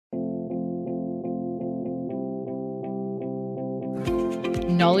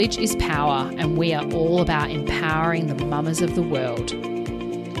Knowledge is power, and we are all about empowering the mamas of the world.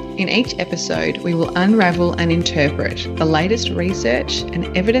 In each episode, we will unravel and interpret the latest research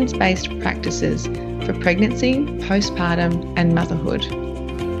and evidence-based practices for pregnancy, postpartum, and motherhood.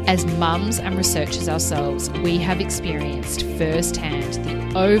 As mums and researchers ourselves, we have experienced firsthand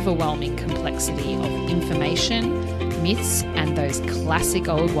the overwhelming complexity of information, myths, and those classic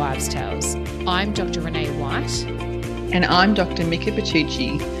old wives' tales. I'm Dr. Renee White. And I'm Dr. Mika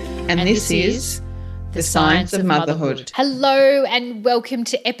Bertucci, and this is The Science of Motherhood. Hello and welcome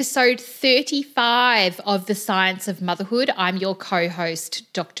to episode 35 of The Science of Motherhood. I'm your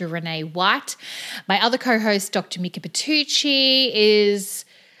co-host, Dr. Renee White. My other co-host, Dr. Mika Bertucci, is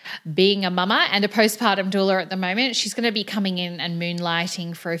being a mama and a postpartum doula at the moment. She's going to be coming in and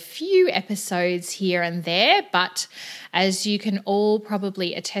moonlighting for a few episodes here and there, but as you can all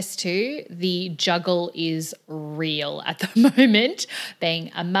probably attest to, the juggle is real at the moment,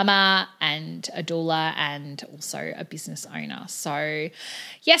 being a mama and a doula and also a business owner. So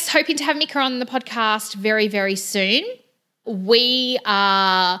yes, hoping to have Mika on the podcast very, very soon. We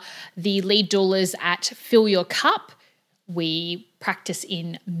are the lead doulas at Fill Your Cup. We practice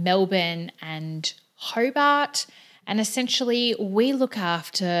in Melbourne and Hobart, and essentially we look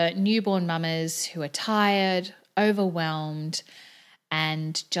after newborn mamas who are tired, overwhelmed,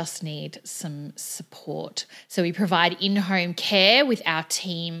 and just need some support. So we provide in-home care with our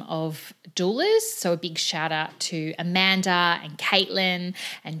team of doulas. So a big shout out to Amanda and Caitlin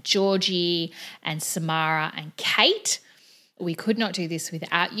and Georgie and Samara and Kate. We could not do this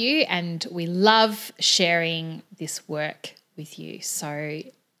without you, and we love sharing this work with you. So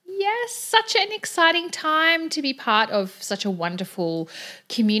yes, such an exciting time to be part of such a wonderful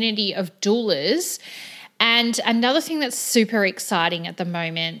community of doulas. And another thing that's super exciting at the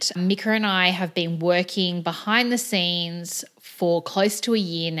moment, Mika and I have been working behind the scenes for close to a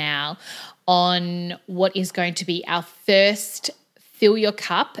year now on what is going to be our first Fill Your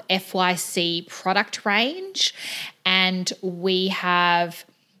Cup FYC product range. And we have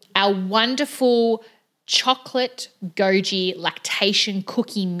our wonderful chocolate goji lactation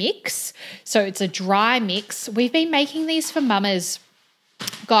cookie mix. So it's a dry mix. We've been making these for mamas,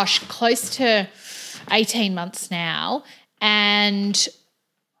 close to 18 months now. And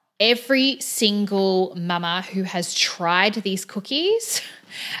every single mama who has tried these cookies,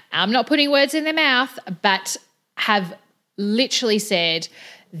 I'm not putting words in their mouth, but have literally said,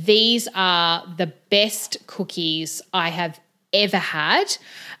 these are the best cookies I have ever had.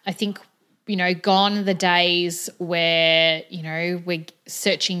 I think, gone are the days where, we're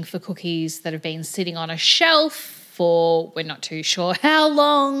searching for cookies that have been sitting on a shelf for we're not too sure how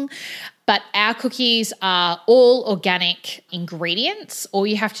long. But our cookies are all organic ingredients. All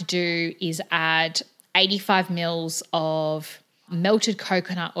you have to do is add 85 mils of melted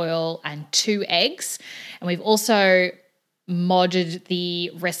coconut oil and 2 eggs. And we've also modded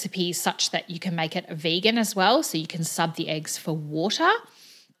the recipe such that you can make it vegan as well, so you can sub the eggs for water.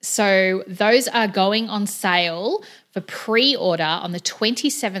 So those are going on sale for pre-order on the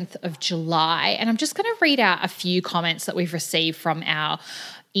 27th of July. And I'm just going to read out a few comments that we've received from our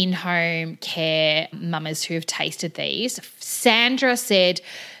in-home care mamas who have tasted these. Sandra said,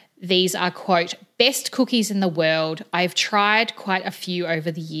 these are, quote, best cookies in the world. I've tried quite a few over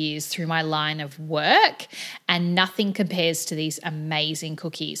the years through my line of work, and nothing compares to these amazing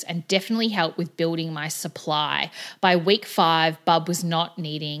cookies, and definitely help with building my supply. By week 5, Bub was not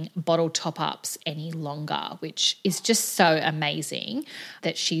needing bottle top-ups any longer, which is just so amazing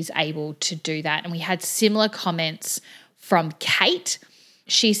that she's able to do that. And we had similar comments from Kate.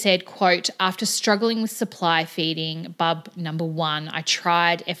 She said, quote, after struggling with supply feeding Bub number 1, I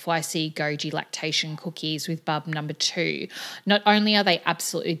tried FYC Goji lactation cookies with Bub number 2. Not only are they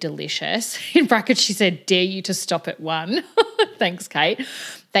absolutely delicious, in brackets she said, dare you to stop at 1. Thanks, Kate.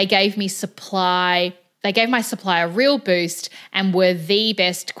 They gave my supply a real boost and were the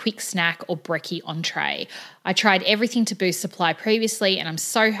best quick snack or brekkie entree. I tried everything to boost supply previously, and I'm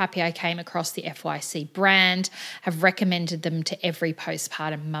so happy I came across the FYC brand, have recommended them to every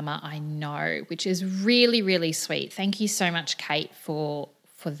postpartum mama I know, which is really, really sweet. Thank you so much, Kate, for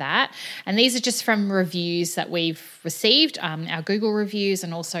that. And these are just from reviews that we've received, our Google reviews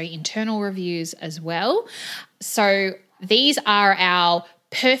and also internal reviews as well. So these are our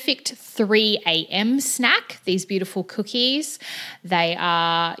perfect 3 a.m. snack, these beautiful cookies. They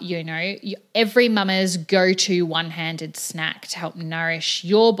are, every mama's go-to one-handed snack to help nourish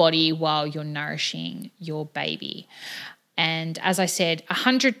your body while you're nourishing your baby. And as I said,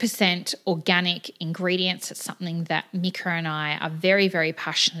 100% organic ingredients. It's something that Mika and I are very, very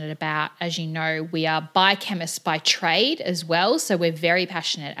passionate about. As you know, we are biochemists by trade as well. So we're very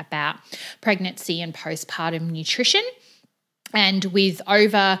passionate about pregnancy and postpartum nutrition. And with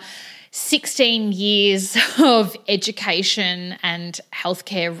over 16 years of education and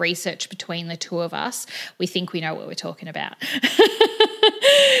healthcare research between the two of us, we think we know what we're talking about.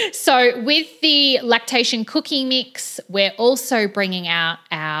 So with the lactation cooking mix, we're also bringing out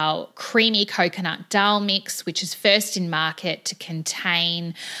our creamy coconut dal mix, which is first in market to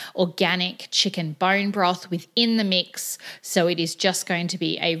contain organic chicken bone broth within the mix. So it is just going to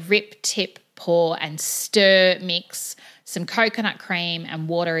be a rip, tip, pour and stir mix. Some coconut cream and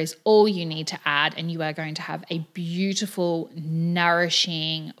water is all you need to add, and you are going to have a beautiful,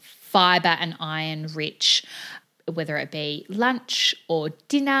 nourishing, fibre and iron rich, whether it be lunch or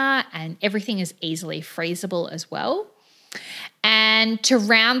dinner, and everything is easily freezable as well. And to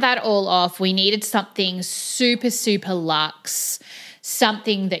round that all off, we needed something super, super luxe,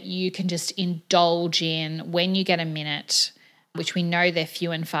 something that you can just indulge in when you get a minute, which we know they're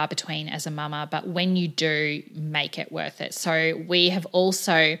few and far between as a mama, but when you do, make it worth it. So we have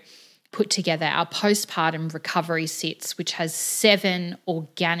also put together our postpartum recovery sets, which has 7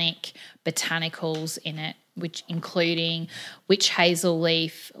 organic botanicals in it, which including witch hazel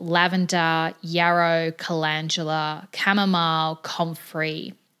leaf, lavender, yarrow, calendula, chamomile,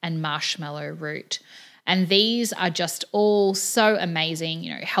 comfrey, and marshmallow root. And these are just all so amazing,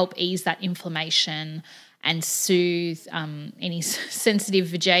 help ease that inflammation and soothe any sensitive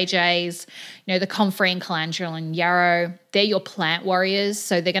vajayjays. The comfrey and calendula and yarrow, they're your plant warriors.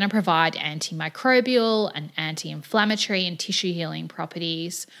 So they're going to provide antimicrobial and anti-inflammatory and tissue healing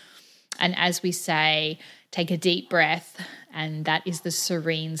properties. And as we say, take a deep breath, and that is the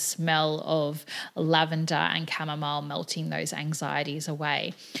serene smell of lavender and chamomile melting those anxieties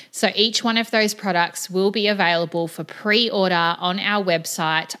away. So each one of those products will be available for pre-order on our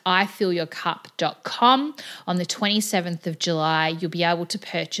website, ifillyourcup.com. On the 27th of July, you'll be able to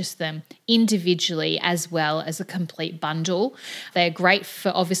purchase them individually as well as a complete bundle. They're great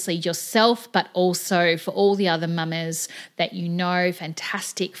for obviously yourself, but also for all the other mamas that you know,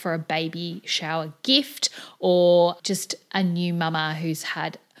 fantastic for a baby shower gift or just a new mama who's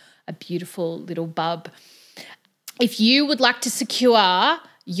had a beautiful little bub. If you would like to secure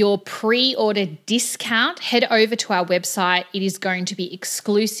your pre-order discount, head over to our website. It is going to be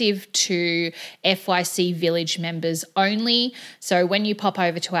exclusive to FYC Village members only. So when you pop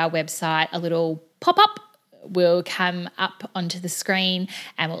over to our website, a little pop-up will come up onto the screen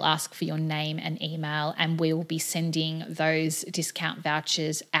and will ask for your name and email, and we will be sending those discount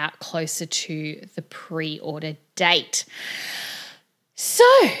vouchers out closer to the pre-order date. So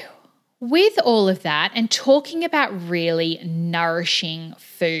with all of that and talking about really nourishing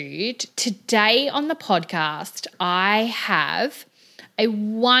food, today on the podcast, I have a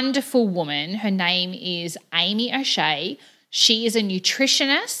wonderful woman. Her name is Aimee O'Shea. She is a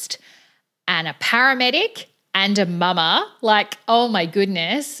nutritionist and a paramedic and a mama. Like, oh my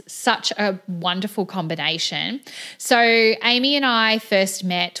goodness, such a wonderful combination. So Aimee and I first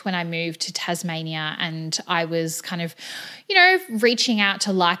met when I moved to Tasmania, and I was kind of, reaching out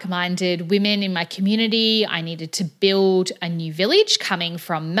to like-minded women in my community. I needed to build a new village coming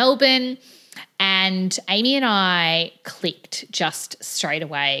from Melbourne, and Aimee and I clicked just straight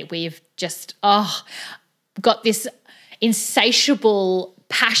away. We've just, got this insatiable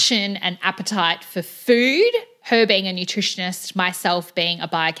passion and appetite for food, her being a nutritionist, myself being a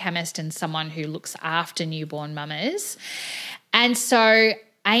biochemist and someone who looks after newborn mamas. And so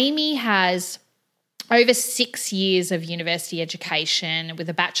Aimee has over 6 years of university education with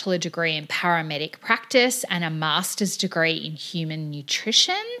a bachelor degree in paramedic practice and a master's degree in human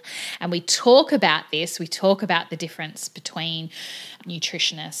nutrition. And we talk about this. We talk about the difference between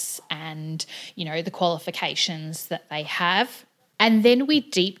nutritionists and, the qualifications that they have. And then we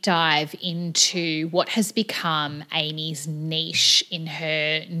deep dive into what has become Aimee's niche in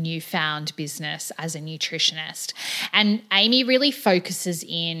her newfound business as a nutritionist. And Aimee really focuses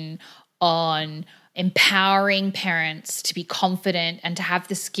in on empowering parents to be confident and to have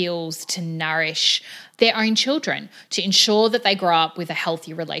the skills to nourish their own children, to ensure that they grow up with a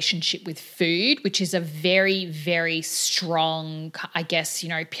healthy relationship with food, which is a very, very strong,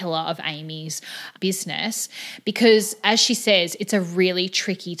 pillar of Aimee's business. Because as she says, it's a really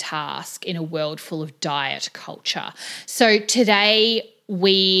tricky task in a world full of diet culture. So today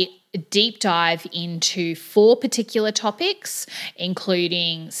we deep dive into 4 particular topics,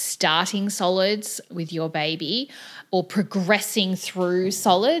 including starting solids with your baby or progressing through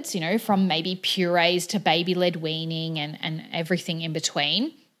solids, from maybe purees to baby-led weaning and everything in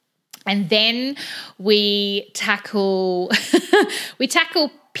between. And then we tackle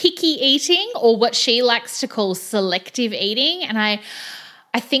picky eating, or what she likes to call selective eating. And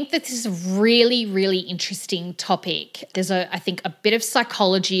I think that this is a really, really interesting topic. There's I think a bit of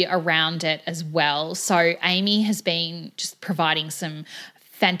psychology around it as well. So Aimee has been just providing some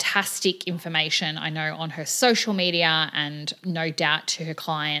fantastic information, I know, on her social media and no doubt to her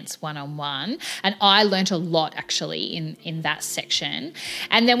clients one-on-one. And I learnt a lot actually in that section.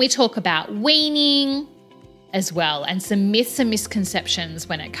 And then we talk about weaning as well, and some myths and misconceptions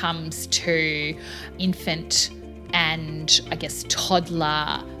when it comes to infant and I guess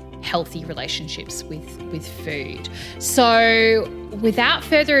toddler healthy relationships with food. So without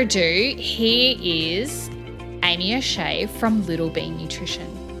further ado, here is Aimee O'Shea from Little Bean Nutrition.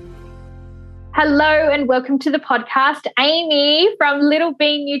 Hello and welcome to the podcast, Aimee from Little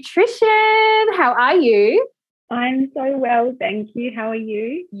Bean Nutrition. How are you? I'm so well, thank you. How are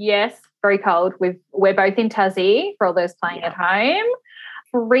you? Yes, very cold. We're both in Tassie for all those playing at home,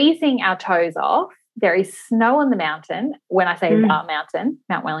 freezing our toes off. There is snow on the mountain. When I say mountain,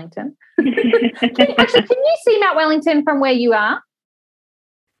 Mount Wellington. Can you see Mount Wellington from where you are?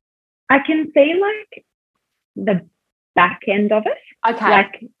 I can see like the back end of it. Okay.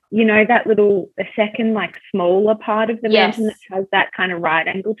 Like, that little, the second like smaller part of the mountain that has that kind of right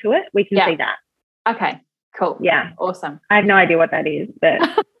angle to it. We can see that. Okay, cool. Yeah. Awesome. I have no idea what that is, but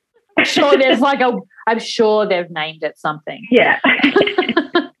I'm sure they've named it something. Yeah.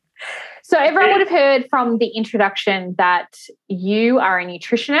 So everyone would have heard from the introduction that you are a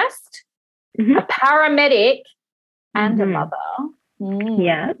nutritionist, a paramedic, and a mother.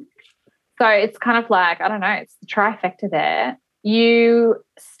 Yeah. So it's kind of like, I don't know, it's the trifecta there. You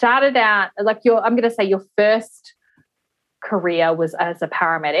started out, I'm going to say your first career was as a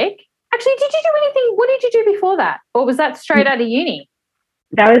paramedic. Actually, did you do anything? What did you do before that? Or was that straight out of uni?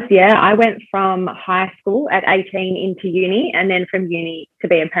 I went from high school at 18 into uni, and then from uni to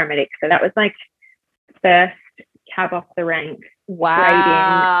be a paramedic. So that was like first cab off the rank. Wow.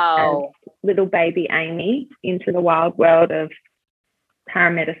 Straight in as little baby Aimee into the wild world of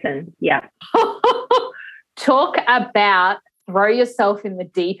paramedicine. Yeah. Talk about throw yourself in the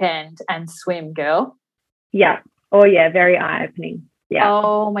deep end and swim, girl. Yeah. Oh, yeah. Very eye-opening. Yeah.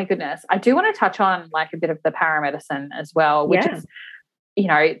 Oh, my goodness. I do want to touch on like a bit of the paramedicine as well, which is,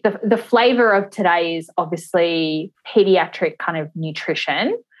 the flavour of today is obviously pediatric kind of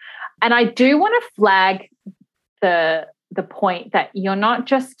nutrition. And I do want to flag the point that you're not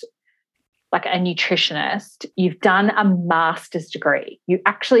just like a nutritionist, you've done a master's degree. You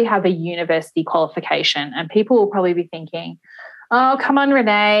actually have a university qualification, and people will probably be thinking, oh, come on,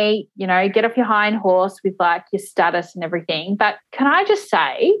 Renee, get off your hind horse with like your status and everything. But can I just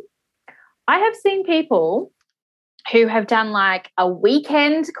say, I have seen people who have done like a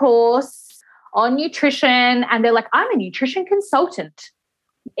weekend course on nutrition and they're like, I'm a nutrition consultant.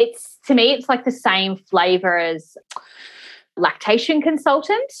 To me, it's like the same flavour as lactation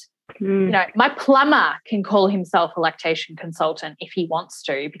consultant. My plumber can call himself a lactation consultant if he wants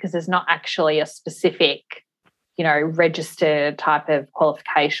to, because there's not actually a specific, registered type of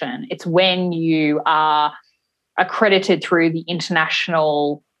qualification. It's when you are accredited through the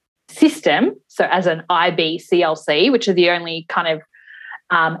international system, so as an IBCLC, which are the only kind of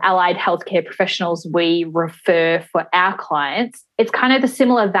allied healthcare professionals we refer for our clients. It's kind of the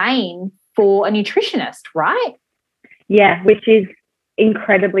similar vein for a nutritionist, right? Yeah, which is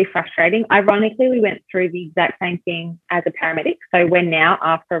incredibly frustrating. Ironically, we went through the exact same thing as a paramedic. So we're now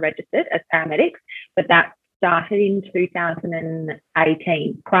AFRA registered as paramedics, but that started in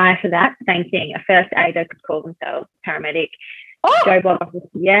 2018. Prior to that, same thing. A first aider could call themselves paramedic. Oh. Joe blog off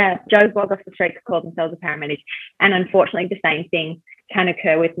the street could call themselves a paramedic. And unfortunately, the same thing can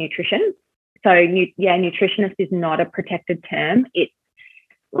occur with nutrition. So, nutritionist is not a protected term. It's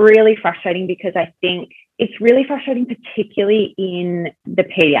really frustrating because I think it's really frustrating, particularly in the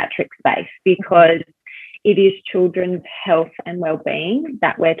pediatric space, because it is children's health and well-being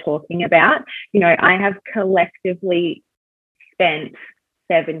that we're talking about. I have collectively spent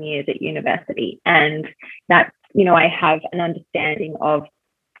 7 years at university, and that's, I have an understanding of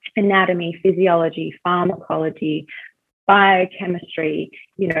anatomy, physiology, pharmacology, biochemistry,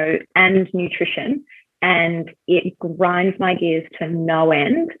 and nutrition. And it grinds my gears to no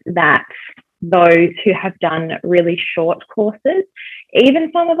end that those who have done really short courses,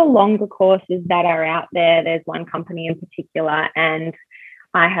 even some of the longer courses that are out there, there's one company in particular, and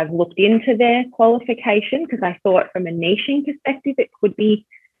I have looked into their qualification because I thought from a niching perspective it could be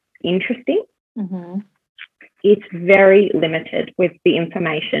interesting. Mm-hmm. It's very limited with the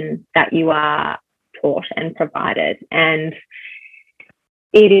information that you are taught and provided. And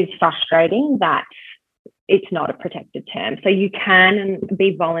it is frustrating that it's not a protected term. So you can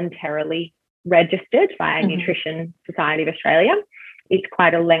be voluntarily registered by Nutrition Society of Australia. It's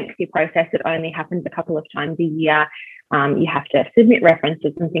quite a lengthy process. It only happens a couple of times a year. You have to submit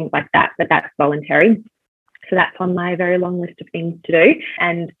references and things like that, but that's voluntary. So that's on my very long list of things to do.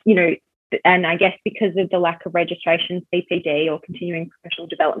 And, and I guess because of the lack of registration, CPD or continuing professional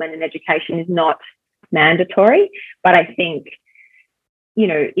development and education is not mandatory. But I think,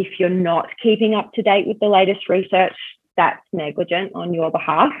 if you're not keeping up to date with the latest research, that's negligent on your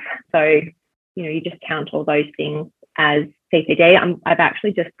behalf. So, you just count all those things as CPD. I've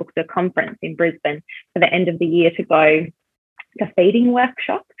actually just booked a conference in Brisbane for the end of the year to go to a feeding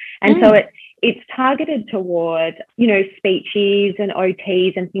workshop. And so it's targeted toward, speeches and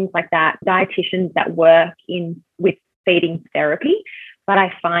OTs and things like that, dietitians that work with feeding therapy. But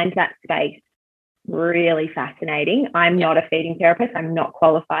I find that space really fascinating. I'm not a feeding therapist. I'm not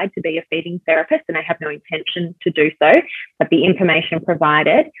qualified to be a feeding therapist, and I have no intention to do so. But the information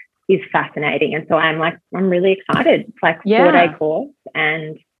provided is fascinating. And so I'm really excited. It's like a 4-day course,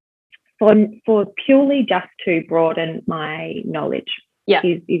 and for purely just to broaden my knowledge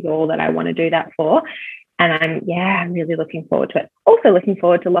is all that I want to do that for. And I'm really looking forward to it. Also looking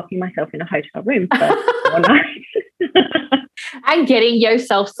forward to locking myself in a hotel room for 4 nights. And getting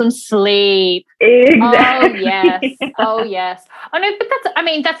yourself some sleep. Exactly. Oh, yes. I know, but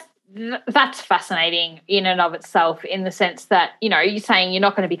that's fascinating in and of itself, in the sense that, you're saying you're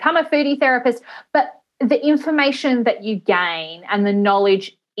not going to become a foodie therapist, but the information that you gain and the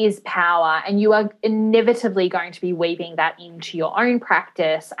knowledge is power, and you are inevitably going to be weaving that into your own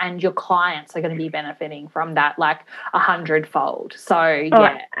practice, and your clients are going to be benefiting from that like 100-fold. So,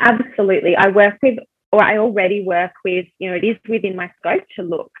 absolutely. I already work with, it is within my scope to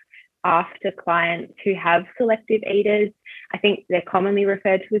look after clients who have selective eaters. I think they're commonly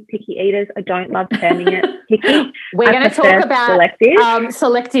referred to as picky eaters. I don't love terming it picky. We're going to talk about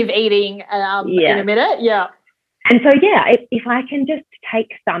selective eating in a minute. Yeah. And so, if I can just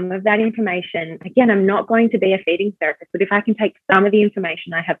take some of that information, again, I'm not going to be a feeding therapist, but if I can take some of the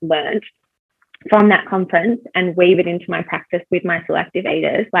information I have learned from that conference and weave it into my practice with my selective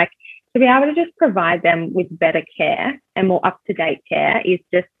eaters, like, to be able to just provide them with better care and more up-to-date care is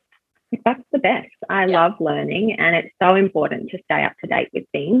just, that's the best. I love learning, and it's so important to stay up to date with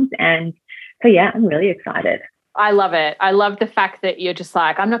things. And so, I'm really excited. I love it. I love the fact that you're just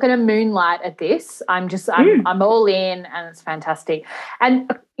like, I'm not going to moonlight at this. I'm all in, and it's fantastic.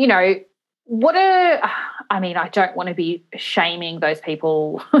 And, I don't want to be shaming those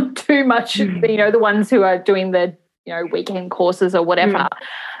people too much, the ones who are doing the, weekend courses or whatever.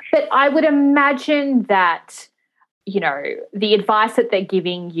 But I would imagine that, the advice that they're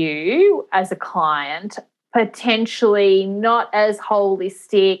giving you as a client, potentially not as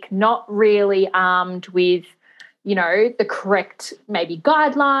holistic, not really armed with, the correct maybe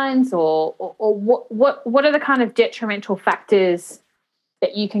guidelines, or what are the kind of detrimental factors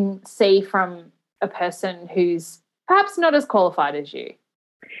that you can see from a person who's perhaps not as qualified as you?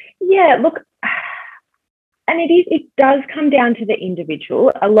 Yeah, look, and it does come down to the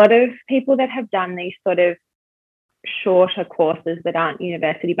individual. A lot of people that have done these sort of shorter courses that aren't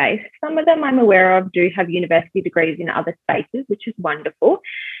university based, some of them I'm aware of do have university degrees in other spaces, which is wonderful.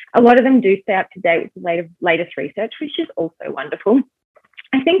 A lot of them do stay up to date with the latest research, which is also wonderful.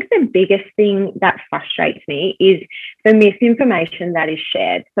 I think the biggest thing that frustrates me is the misinformation that is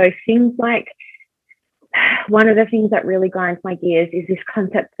shared. So things like, one of the things that really grinds my gears is this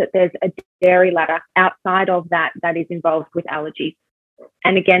concept that there's a dairy ladder outside of that is involved with allergies.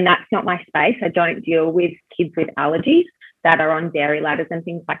 And again, that's not my space. I don't deal with kids with allergies that are on dairy ladders and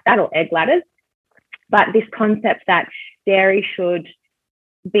things like that, or egg ladders. But this concept that dairy should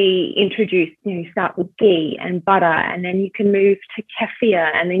be introduced, you start with ghee and butter, and then you can move to kefir,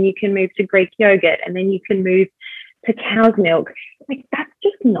 and then you can move to Greek yogurt, and then you can move to cow's milk. Like, that's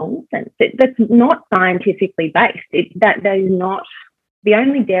just nonsense. That's not scientifically based. That is not, the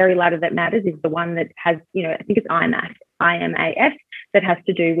only dairy ladder that matters is the one that has, I think it's IMAF, that has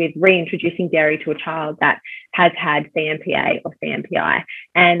to do with reintroducing dairy to a child that has had CMPA or CMPI.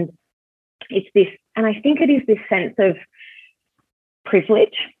 And it's this, and I think it is this sense of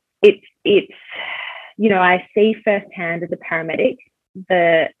privilege. It's I see firsthand as a paramedic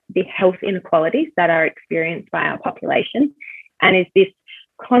the health inequalities that are experienced by our population, and is this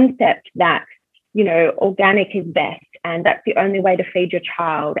concept that organic is best and that's the only way to feed your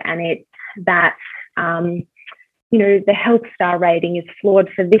child, and it's that the health star rating is flawed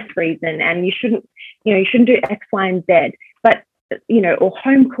for this reason, and you shouldn't do X, Y, and Z. But or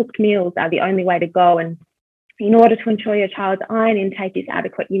home cooked meals are the only way to go. And in order to ensure your child's iron intake is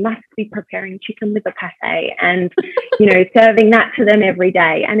adequate, you must be preparing chicken liver pate and serving that to them every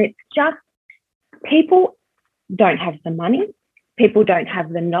day. And it's just, people don't have the money, people don't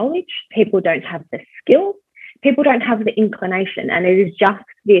have the knowledge, people don't have the skills, people don't have the inclination, and it is just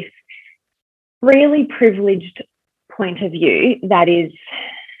this really privileged point of view that is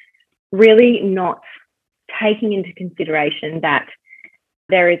really not taking into consideration that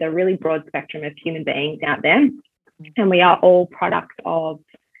there is a really broad spectrum of human beings out there, and we are all products of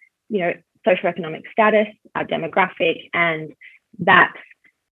socioeconomic status, our demographic, and that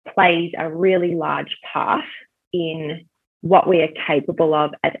plays a really large part in what we are capable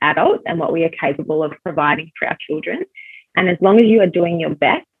of as adults and what we are capable of providing for our children. And as long as you are doing your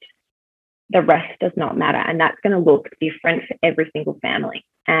best, the rest does not matter. And that's going to look different for every single family.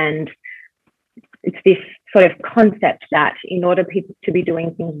 And it's this sort of concept that in order people to be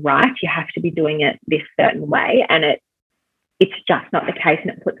doing things right, you have to be doing it this certain way. And it's just not the case.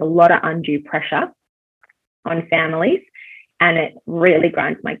 And it puts a lot of undue pressure on families. And it really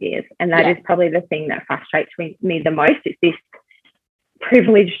grinds my gears. And that is probably the thing that frustrates me the most. It's this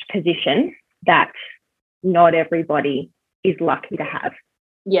privileged position that not everybody is lucky to have.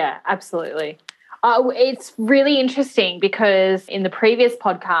 Yeah, absolutely. It's really interesting because in the previous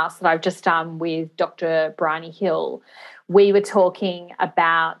podcast that I've just done with Dr. Bryony Hill, we were talking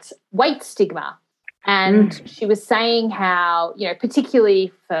about weight stigma. And she was saying how,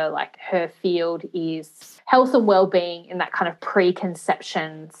 particularly for like her field is health and well-being in that kind of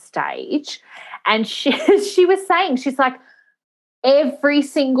preconception stage. And she was saying, she's like, every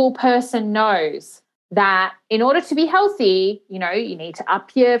single person knows that in order to be healthy, you need to up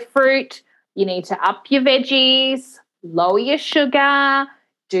your fruit, you need to up your veggies, lower your sugar,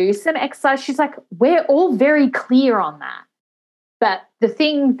 do some exercise. She's like, we're all very clear on that. But the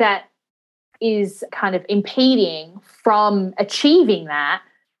thing that is kind of impeding from achieving that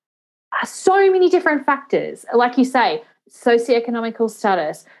are so many different factors. Like you say, socioeconomical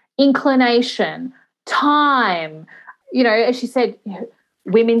status, inclination, time. As she said,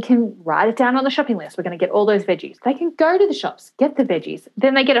 women can write it down on the shopping list. We're going to get all those veggies. They can go to the shops, get the veggies.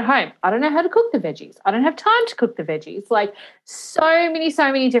 Then they get it home. I don't know how to cook the veggies. I don't have time to cook the veggies. Like so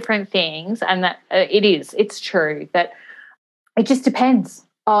many different things. And that it's true that it just depends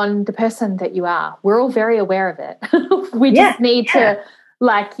on the person that you are. We're all very aware of it. We just need to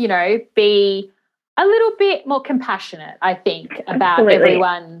be a little bit more compassionate, I think, about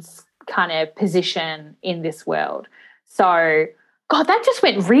everyone's kind of position in this world. So, God, that just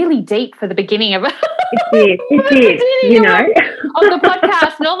went really deep for the beginning of it. It did. On the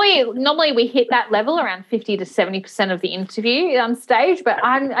podcast, normally we hit that level around 50 to 70% of the interview on stage, but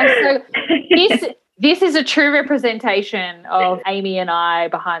I'm so this is a true representation of Aimee and I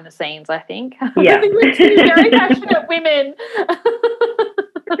behind the scenes, I think. Yeah. I think we're two very passionate women.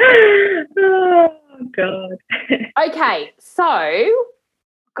 Oh, God. Okay, so,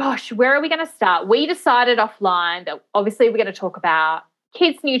 gosh, where are we going to start? We decided offline that obviously we're going to talk about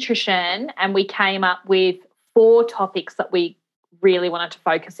kids' nutrition, and we came up with 4 topics that we really wanted to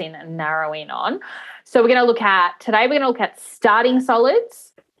focus in and narrow in on. So we're going to look at starting solids,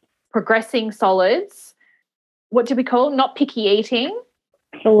 progressing solids. What do we call? Not picky eating.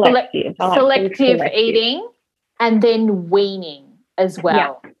 Selective eating, and then weaning as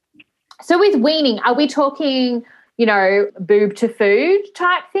well. Yeah. So with weaning, are we talking, boob to food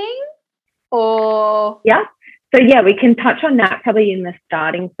type thing? Or So, we can touch on that probably in the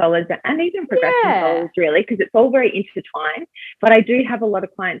starting solids and even progressing solids, really, because it's all very intertwined. But I do have a lot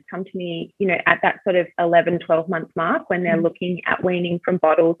of clients come to me, at that sort of 11, 12-month mark when they're looking at weaning from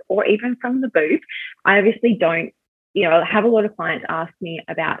bottles or even from the boob. I obviously don't, have a lot of clients ask me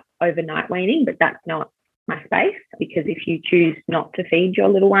about overnight weaning, but that's not my space, because if you choose not to feed your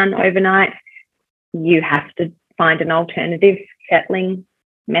little one overnight, you have to find an alternative settling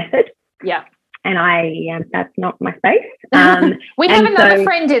method. Yeah. And that's not my space. We have another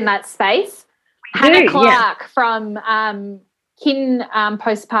friend in that space, Hannah Clark from Kin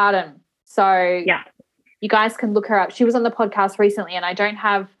Postpartum. So you guys can look her up. She was on the podcast recently, and I don't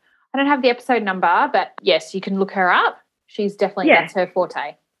have the episode number, but yes, you can look her up. She's definitely that's her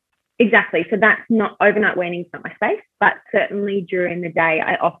forte. Exactly. So that's not overnight weaning, not my space, but certainly during the day,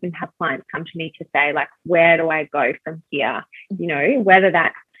 I often have clients come to me to say, like, where do I go from here? Whether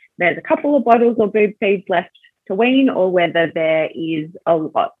that's there's a couple of bottles or boob feeds left to wean, or whether there is a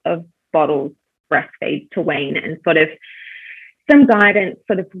lot of bottles breastfeed to wean, and sort of some guidance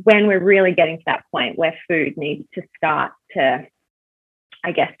sort of when we're really getting to that point where food needs to start to,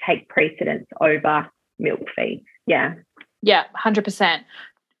 I guess, take precedence over milk feeds. Yeah. Yeah, 100%.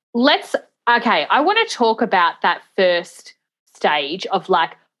 I want to talk about that first stage of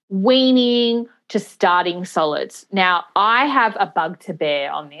like weaning to starting solids. Now, I have a bug to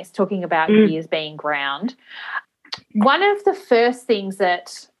bear on this, talking about gears being ground. One of the first things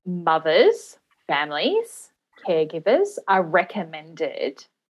that mothers, families, caregivers are recommended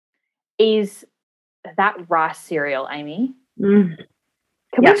is that rice cereal, Aimee. Can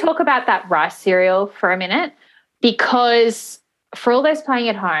we talk about that rice cereal for a minute? Because for all those playing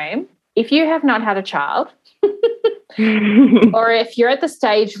at home, if you have not had a child or if you're at the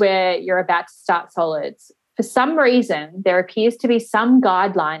stage where you're about to start solids, for some reason there appears to be some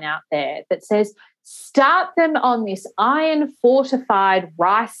guideline out there that says start them on this iron-fortified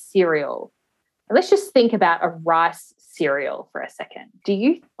rice cereal. Now, let's just think about a rice cereal for a second. Do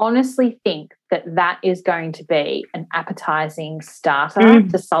you honestly think that that is going to be an appetizing starter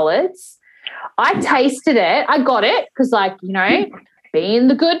to solids? I tasted it. I got it because, like, you know, being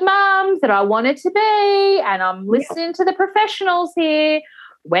the good mum that I wanted to be, and I'm listening to the professionals here,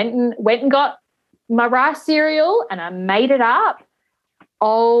 went and got my rice cereal and I made it up.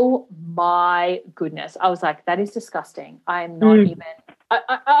 Oh, my goodness. I was like, that is disgusting. I am not even –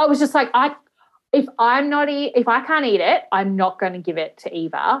 I was just like, if I can't eat it, I'm not going to give it to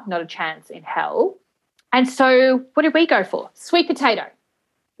Eva, not a chance in hell. And so what did we go for? Sweet potato.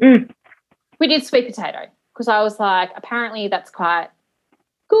 We did sweet potato because I was like, apparently that's quite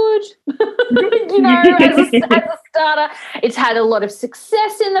good, you know, as a starter. It's had a lot of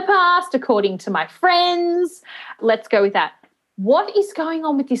success in the past, according to my friends. Let's go with that. What is going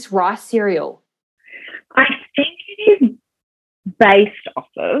on with this rice cereal? I think it is based off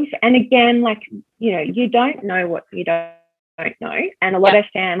of, and again, like, you know, you don't know what you don't know. And a lot of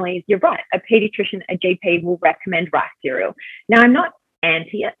families, you're right, a pediatrician, a GP will recommend rice cereal. Now, I'm not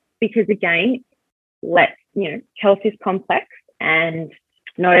anti it because, again, health is complex and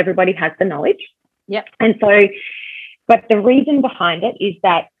not everybody has the knowledge. Yep. And so, but the reason behind it is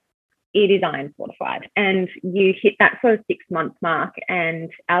that it is iron fortified, and you hit that sort of 6-month mark and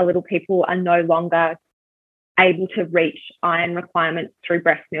our little people are no longer able to reach iron requirements through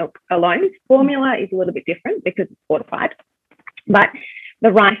breast milk alone. Formula is a little bit different because it's fortified, but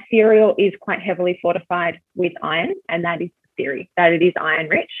the rice cereal is quite heavily fortified with iron, and that is the theory, that it is iron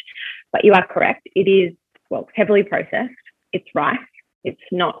rich. But you are correct, it is, well, heavily processed. It's rice. It's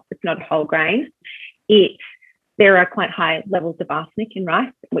not a whole grain. There are quite high levels of arsenic in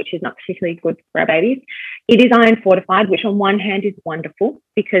rice, which is not particularly good for our babies. It is iron fortified, which on one hand is wonderful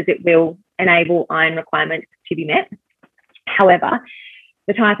because it will enable iron requirements to be met. However,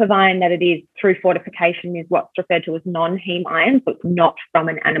 the type of iron that it is through fortification is what's referred to as non-heme iron, so it's not from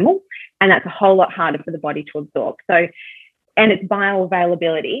an animal, and that's a whole lot harder for the body to absorb. So, and its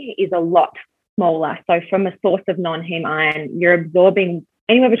bioavailability is a lot smaller. So from a source of non-heme iron, you're absorbing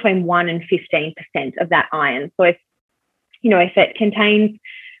anywhere between 1 and 15% of that iron. So if it contains,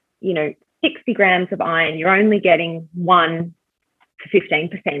 60 grams of iron, you're only getting 1 to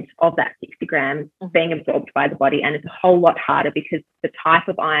 15% of that 60 grams being absorbed by the body. And it's a whole lot harder because the type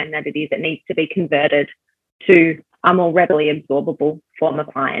of iron that it is, it needs to be converted to a more readily absorbable form of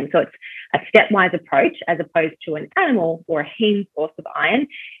iron. So it's a stepwise approach, as opposed to an animal or a heme source of iron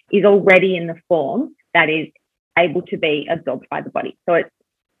is already in the form that is able to be absorbed by the body. So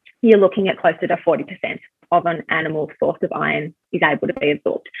you're looking at closer to 40% of an animal source of iron is able to be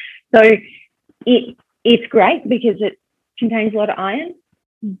absorbed. So it's great because it contains a lot of iron,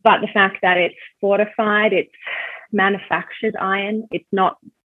 but the fact that it's fortified, it's manufactured iron, it's not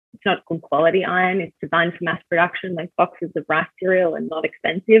good quality iron. It's designed for mass production. Those boxes of rice cereal are not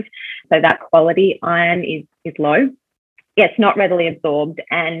expensive, so that quality iron is low. It's not readily absorbed,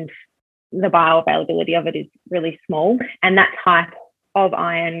 and the bioavailability of it is really small, and that type of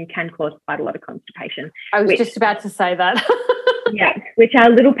iron can cause quite a lot of constipation. I was just about to say that. Yeah, which our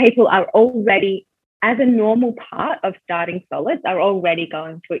little people are already, as a normal part of starting solids, are already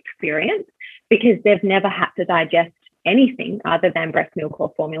going to experience because they've never had to digest anything other than breast milk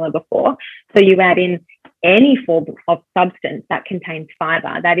or formula before. So you add in any form of substance that contains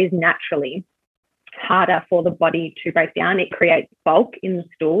fiber, that is naturally harder for the body to break down. It creates bulk in the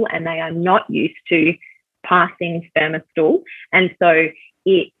stool, and they are not used to passing sperma stool. And so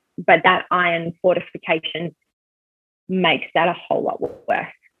but that iron fortification makes that a whole lot worse.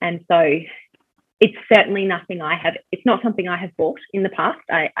 And so it's certainly it's not something I have bought in the past.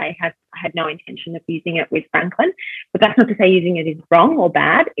 I had no intention of using it with Franklin, but that's not to say using it is wrong or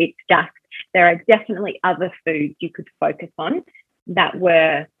bad. It's just there are definitely other foods you could focus on that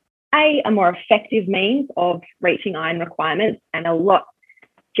were a more effective means of reaching iron requirements and a lot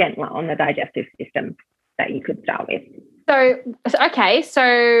gentler on the digestive system that you could start with.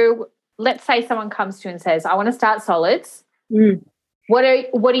 So let's say someone comes to you and says, I want to start solids. What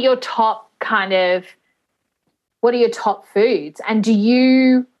are your top foods, and do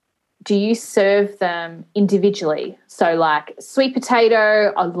you serve them individually? So like sweet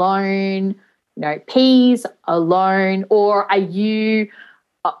potato alone, peas alone, or are you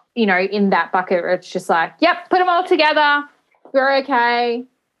in that bucket where it's just like, yep, put them all together, we're okay?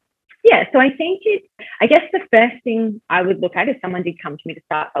 Yeah, so I guess the first thing I would look at if someone did come to me to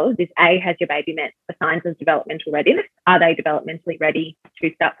start solids is A, has your baby met the signs of developmental readiness? Are they developmentally ready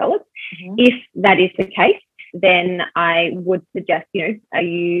to start solids? Mm-hmm. If that is the case, then I would suggest, are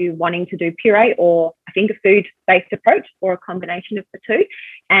you wanting to do puree or a finger food-based approach or a combination of the two?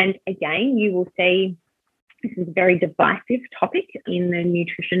 And again, you will see this is a very divisive topic in the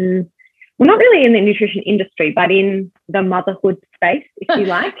nutrition, well, not really in the nutrition industry, but in the motherhood space, if you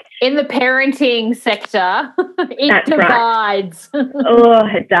like. In the parenting sector, it divides. Right. Oh,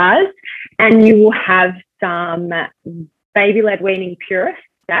 it does. And you will have some baby-led weaning purists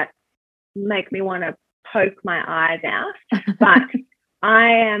that make me want to poke my eyes out. But I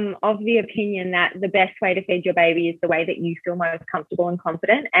am of the opinion that the best way to feed your baby is the way that you feel most comfortable and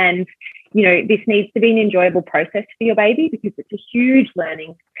confident. And, this needs to be an enjoyable process for your baby because it's a huge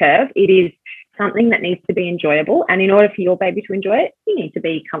learning curve. It is something that needs to be enjoyable. And in order for your baby to enjoy it, you need to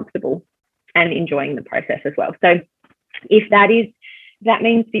be comfortable and enjoying the process as well. So if that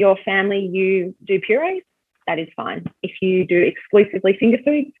means for your family you do purees, that is fine. If you do exclusively finger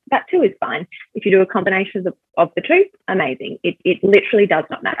foods, that too is fine. If you do a combination of the two, amazing. It literally does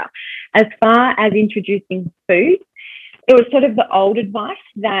not matter. As far as introducing food, it was sort of the old advice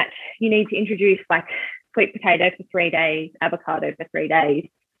that you need to introduce like sweet potato for 3 days, avocado for 3 days,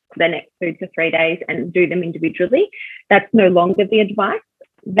 the next food for 3 days, and do them individually. That's no longer the advice.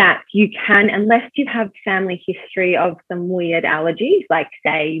 That you can, unless you have family history of some weird allergies, like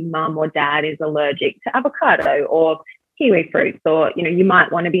say mum or dad is allergic to avocado or kiwi fruits, or, you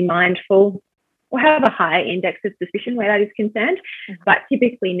might want to be mindful or have a higher index of suspicion where that is concerned. Mm-hmm. But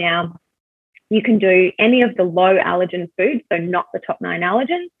typically now you can do any of the low allergen foods, so not the top 9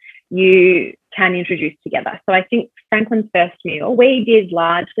 allergens, you can introduce together. So I think Franklin's first meal, we did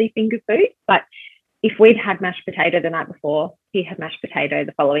largely finger foods, but if we'd had mashed potato the night before, he had mashed potato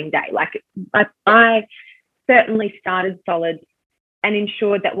the following day. Like I certainly started solids and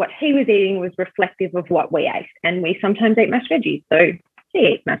ensured that what he was eating was reflective of what we ate. And we sometimes eat mashed veggies, so he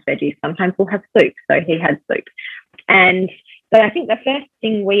eats mashed veggies. Sometimes we'll have soup, so he had soup. And so I think the first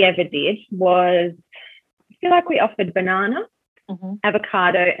thing we ever did was, I feel like we offered banana, mm-hmm.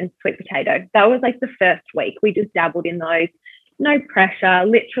 avocado, and sweet potato. That was like the first week. We just dabbled in those. No pressure,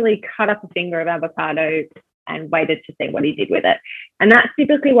 literally cut up a finger of avocado and waited to see what he did with it. And that's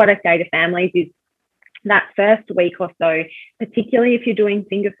typically what I say to families is that first week or so, particularly if you're doing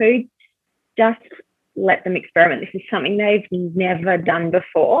finger foods, just let them experiment. This is something they've never done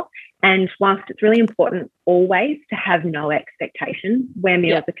before. And whilst it's really important always to have no expectations where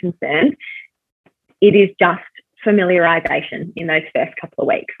meals are concerned, it is just familiarization in those first couple of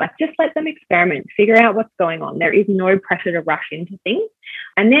weeks. Like, just let them experiment, figure out what's going on. There is no pressure to rush into things.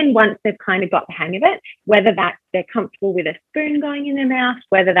 And then once they've kind of got the hang of it, whether that's they're comfortable with a spoon going in their mouth,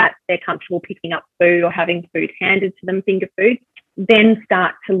 whether that's they're comfortable picking up food or having food handed to them, finger food, then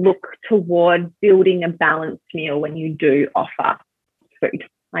start to look towards building a balanced meal when you do offer food,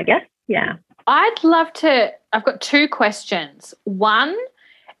 I guess. Yeah. I've got 2 questions. One,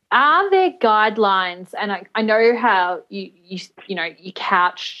 are there guidelines, and I know how you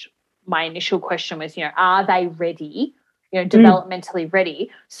couched my initial question was, are they ready, developmentally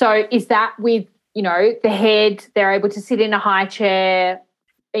ready? So is that with, the head, they're able to sit in a high chair,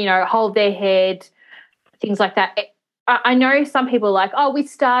 hold their head, things like that. I know some people are like, oh, we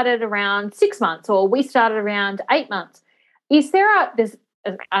started around 6 months or we started around 8 months. Is there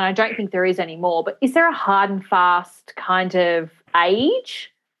and I don't think there is anymore, but is there a hard and fast kind of age?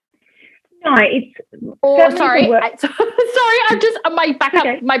 No, it's. Sorry, my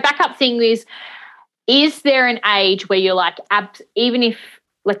backup thing is there an age where you're like, even if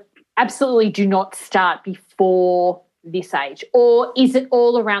like absolutely do not start before this age, or is it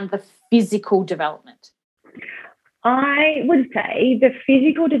all around the physical development? I would say the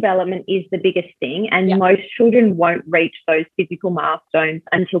physical development is the biggest thing, and most children won't reach those physical milestones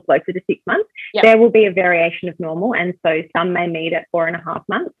until closer to 6 months. Yep. There will be a variation of normal, and so some may meet at 4.5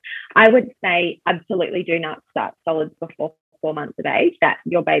 months. I would say absolutely do not start solids before 4 months of age that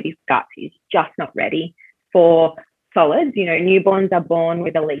your baby's gut is just not ready for solids. You know, newborns are born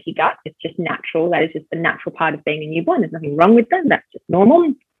with a leaky gut. It's just natural. That is just the natural part of being a newborn. There's nothing wrong with them. That's just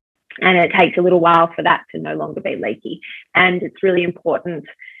normal. And it takes a little while for that to no longer be leaky. And it's really important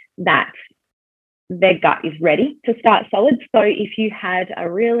that their gut is ready to start solids. So if you had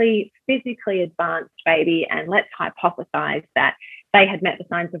a really physically advanced baby, and let's hypothesize that they had met the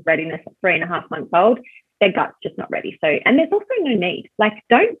signs of readiness at 3.5 months old, their gut's just not ready. So, and there's also no need. Like,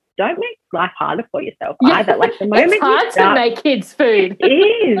 don't make life harder for yourself either. Like, the moment it's hard to make kids food. It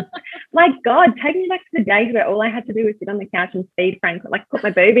is. Like, God, take me back to the days where all I had to do was sit on the couch and feed Frank, like put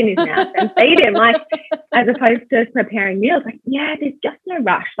my boob in his mouth and feed him, like, as opposed to preparing meals. Like, yeah, there's just no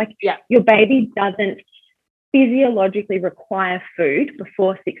rush. Like, your baby doesn't physiologically require food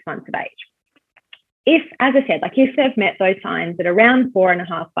before 6 months of age. If, as I said, like, if they've met those signs at around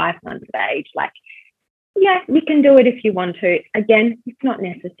 4.5, 5 months of age, like, yeah, you can do it if you want to. Again, it's not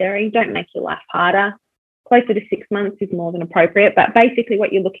necessary. Don't make your life harder. Closer to 6 months is more than appropriate. But basically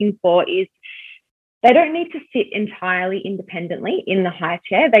what you're looking for is they don't need to sit entirely independently in the high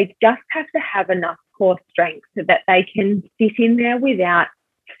chair. They just have to have enough core strength so that they can sit in there without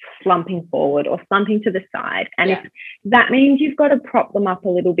slumping forward or slumping to the side. And if that means you've got to prop them up a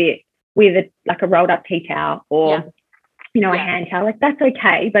little bit with a rolled up tea towel or a hand towel, like, that's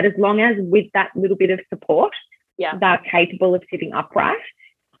okay. But as long as with that little bit of support, they're capable of sitting upright,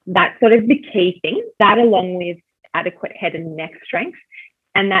 that's sort of the key thing. That, along with adequate head and neck strength,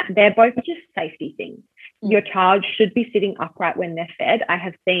 and that they're both just safety things. Your child should be sitting upright when they're fed. I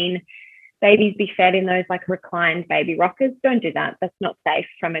have seen babies be fed in those like reclined baby rockers. Don't do that. That's not safe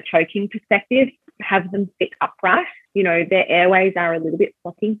from a choking perspective. Have them sit upright. You know, their airways are a little bit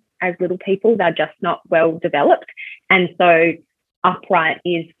floppy as little people. They're just not well developed. And so upright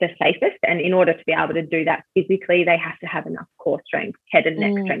is the safest. And in order to be able to do that physically, they have to have enough core strength, head and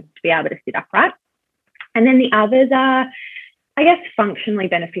neck strength to be able to sit upright. And then the others are, I guess, functionally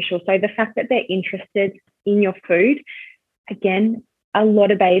beneficial. So the fact that they're interested in your food, again, a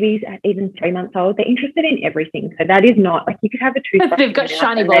lot of babies at even 3 months old, they're interested in everything. So that is not like you could have a toothbrush. They've got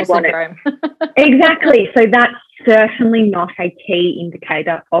shiny ball syndrome. Exactly. So that's certainly not a key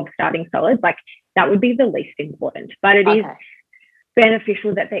indicator of starting solids. Like, that would be the least important. But it is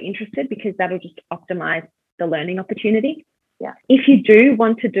beneficial that they're interested, because that'll just optimize the learning opportunity. Yeah. If you do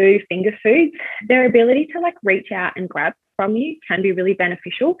want to do finger foods, their ability to like reach out and grab from you can be really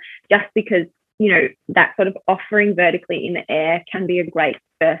beneficial, just because, you know, that sort of offering vertically in the air can be a great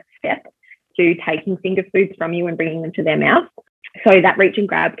first step to taking finger foods from you and bringing them to their mouth. So that reach and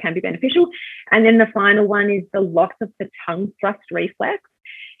grab can be beneficial. And then the final one is the loss of the tongue thrust reflex.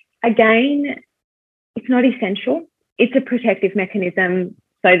 Again, it's not essential. It's a protective mechanism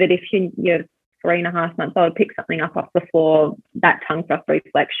so that if you're 3.5 months old, pick something up off the floor, that tongue thrust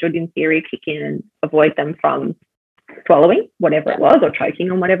reflex should in theory kick in and avoid them from swallowing whatever it was or choking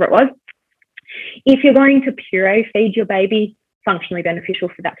on whatever it was. If you're going to puree feed your baby, functionally beneficial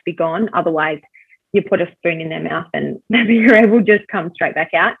for that to be gone. Otherwise, you put a spoon in their mouth and maybe your air will just come straight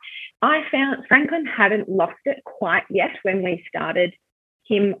back out. I found Franklin hadn't lost it quite yet when we started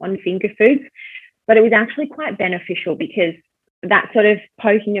him on finger foods, but it was actually quite beneficial because that sort of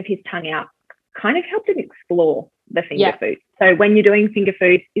poking of his tongue out kind of helped him explore the finger food. So when you're doing finger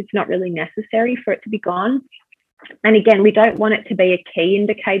food, it's not really necessary for it to be gone. And again, we don't want it to be a key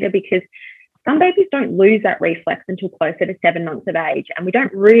indicator, because some babies don't lose that reflex until closer to 7 months of age. And we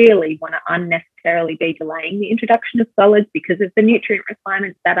don't really want to unnecessarily be delaying the introduction of solids because of the nutrient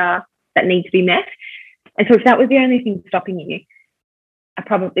requirements that need to be met. And so if that was the only thing stopping you,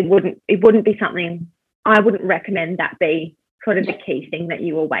 it wouldn't be something, I wouldn't recommend that be sort of the key thing that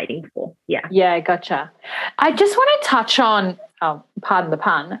you were waiting for. Yeah, gotcha. I just want to touch on, pardon the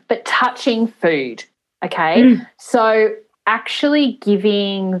pun, but touching food, okay? So actually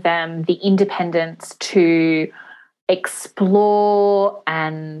giving them the independence to explore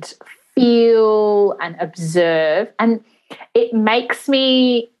and feel and observe. And it makes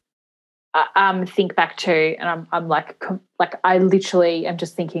me think back to, and I'm like I literally am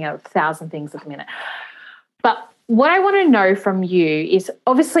just thinking of 1,000 things at the minute. But what I want to know from you is,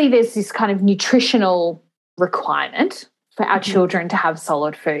 obviously there's this kind of nutritional requirement for our children to have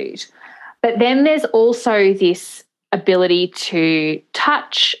solid food. But then there's also this ability to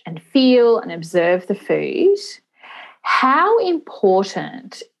touch and feel and observe the food. How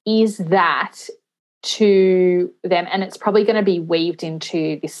important is that to them? And it's probably going to be weaved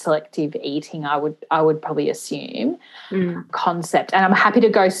into this selective eating, I would probably assume, concept. And I'm happy to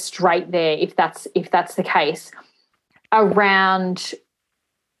go straight there if that's the case, around,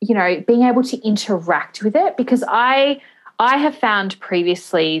 you know, being able to interact with it, because I I have found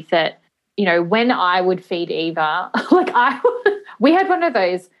previously that, you know, when I would feed Eva, we had one of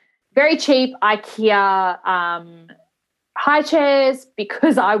those very cheap IKEA high chairs,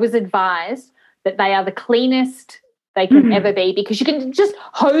 because I was advised that they are the cleanest they can ever be, because you can just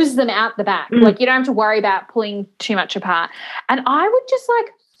hose them out the back. Like, you don't have to worry about pulling too much apart. And I would just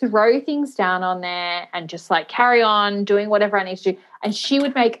throw things down on there and just carry on doing whatever I need to do. And she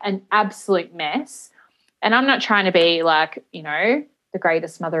would make an absolute mess. And I'm not trying to be the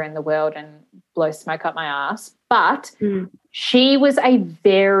greatest mother in the world and blow smoke up my ass, but she was a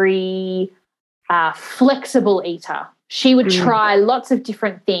very flexible eater. She would try lots of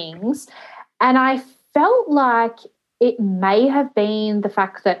different things, and I felt like it may have been the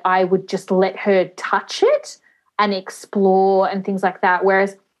fact that I would just let her touch it and explore and things like that,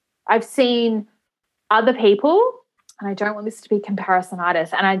 whereas I've seen other people, and I don't want this to be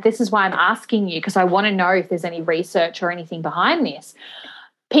comparisonitis, and this is why I'm asking you, because I want to know if there's any research or anything behind this.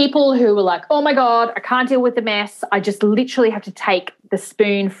 People who were like, oh, my God, I can't deal with the mess. I just literally have to take the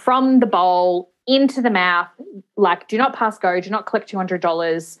spoon from the bowl into the mouth, do not pass go, do not collect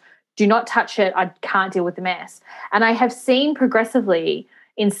 $200, do not touch it, I can't deal with the mess. And I have seen progressively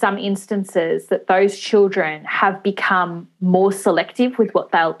in some instances that those children have become more selective with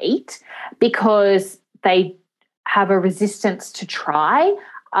what they'll eat, because they have a resistance to try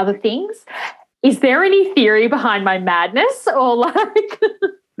other things. Is there any theory behind my madness, or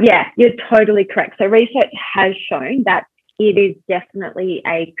Yeah, you're totally correct. So research has shown that it is definitely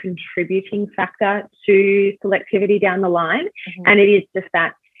a contributing factor to selectivity down the line. And it is just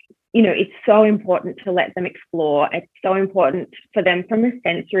that, it's so important to let them explore. It's so important for them from a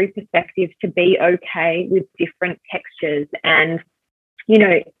sensory perspective to be okay with different textures. And,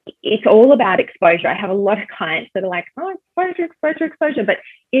 it's all about exposure. I have a lot of clients that are like, oh, exposure. But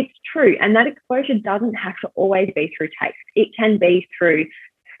it's true. And that exposure doesn't have to always be through taste. It can be through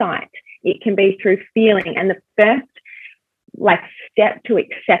sight. It can be through feeling. And the first step to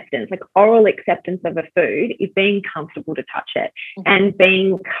acceptance, oral acceptance of a food, is being comfortable to touch it and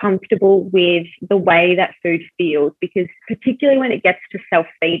being comfortable with the way that food feels, because particularly when it gets to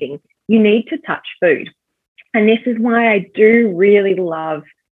self-feeding, you need to touch food. And this is why I do really love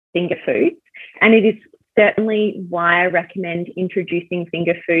finger foods. And it is certainly why I recommend introducing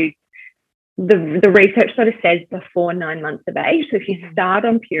finger foods. The research sort of says before 9 months of age. So if you start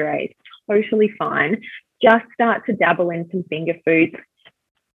on purees, totally fine. Just start to dabble in some finger foods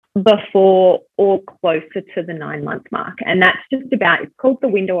before or closer to the 9 month mark. And that's just about, it's called the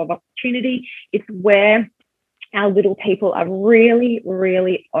window of opportunity. It's where our little people are really,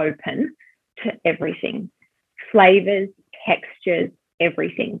 really open to everything, flavors, textures,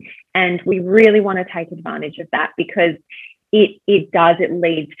 everything. And we really want to take advantage of that, because it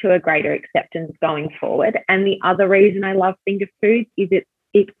leads to a greater acceptance going forward. And the other reason I love finger foods is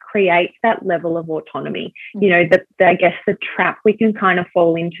it creates that level of autonomy. I guess the trap we can kind of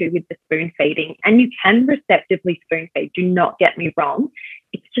fall into with the spoon feeding, and you can receptively spoon feed, do not get me wrong.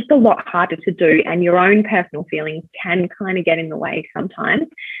 It's just a lot harder to do, and your own personal feelings can kind of get in the way sometimes,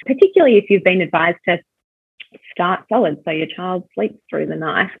 particularly if you've been advised to start solid so your child sleeps through the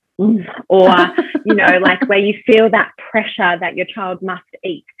night, or, where you feel that pressure that your child must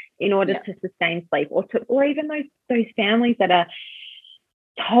eat in order to sustain sleep, or even those families that are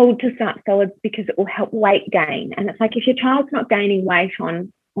told to start solids because it will help weight gain. And it's like, if your child's not gaining weight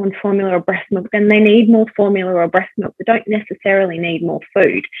on formula or breast milk, then they need more formula or breast milk. They don't necessarily need more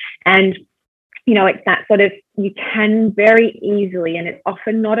food. And, it's that sort of, you can very easily, and it's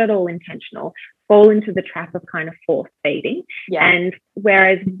often not at all intentional, fall into the trap of kind of force feeding. Yeah. And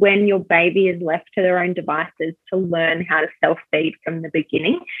whereas when your baby is left to their own devices to learn how to self-feed from the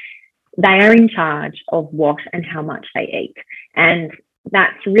beginning, they are in charge of what and how much they eat. And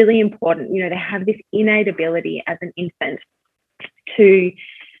that's really important. They have this innate ability as an infant to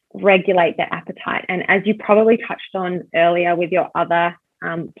regulate their appetite. And as you probably touched on earlier with your other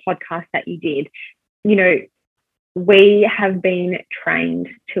podcast that you did, we have been trained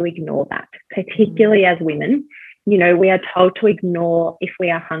to ignore that, particularly as women. We are told to ignore if we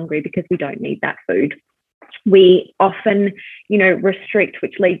are hungry because we don't need that food. We often, restrict,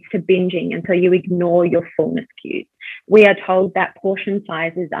 which leads to binging, and so you ignore your fullness cues. We are told that portion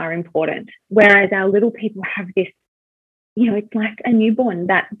sizes are important, whereas our little people have this, it's like a newborn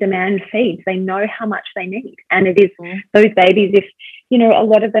that demand feeds. They know how much they need. And it is those babies, if, a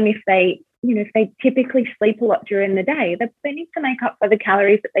lot of them, if they typically sleep a lot during the day, they need to make up for the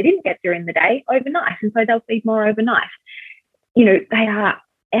calories that they didn't get during the day overnight. And so they'll feed more overnight. They are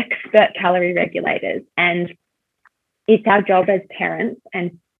expert calorie regulators, and it's our job as parents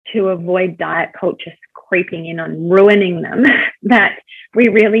and to avoid diet culture creeping in on ruining them, that we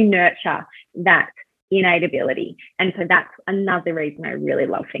really nurture that innate ability. And so that's another reason I really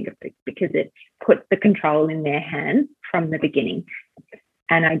love finger foods, because it puts the control in their hands from the beginning.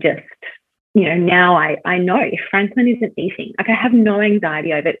 And I just, now I know if Franklin isn't eating, like I have no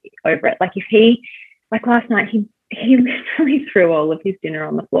anxiety over it. Like if he, like last night, he literally threw all of his dinner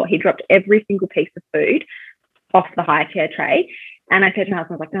on the floor. He dropped every single piece of food off the high chair tray. And I said to my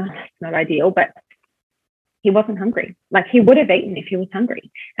husband, I was like, no, that's not ideal. But he wasn't hungry. Like he would have eaten if he was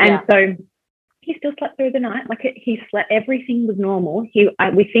hungry. And so he still slept through the night. Like he slept, everything was normal.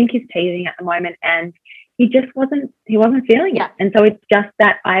 We think he's teething at the moment, and he wasn't feeling it. And so it's just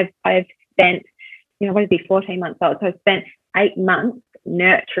that I've spent, what is he, 14 months old. So I've spent 8 months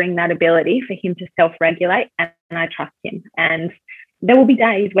nurturing that ability for him to self-regulate, and I trust him. And there will be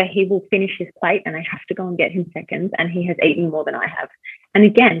days where he will finish his plate and I have to go and get him seconds, and he has eaten more than I have. And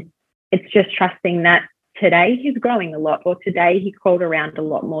again, it's just trusting that today he's growing a lot, or today he crawled around a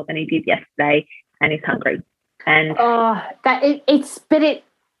lot more than he did yesterday and he's hungry. And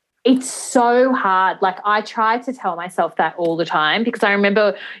it's so hard. Like I try to tell myself that all the time, because I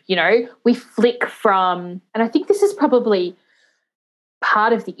remember, we flick from, and I think this is probably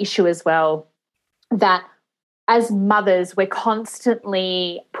part of the issue as well, that as mothers, we're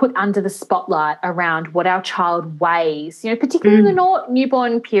constantly put under the spotlight around what our child weighs, particularly in the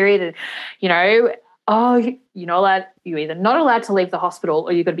newborn period. You're either not allowed to leave the hospital,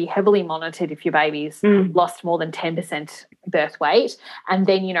 or you've got to be heavily monitored if your baby's lost more than 10% birth weight. And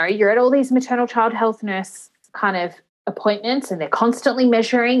then, you're at all these maternal child health nurse kind of appointments, and they're constantly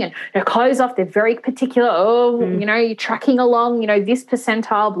measuring, and their clothes off, they're very particular. You're tracking along, this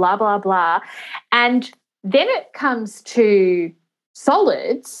percentile, blah, blah, blah. And then it comes to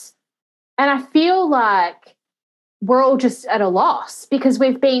solids, and I feel like we're all just at a loss, because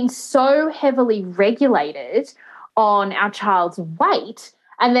we've been so heavily regulated on our child's weight,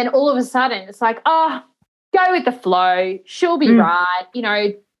 and then all of a sudden it's like, go with the flow, she'll be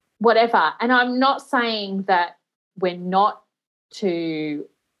right, whatever. And I'm not saying that we're not to,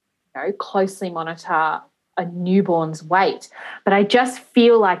 closely monitor a newborn's weight, but I just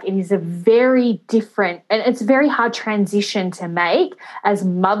feel like it is a very different, and it's a very hard transition to make as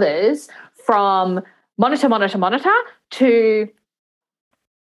mothers, from monitor to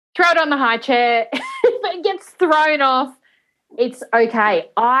throw it on the high chair. If it gets thrown off, it's okay.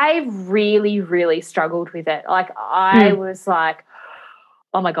 I really, really struggled with it. Like I was like,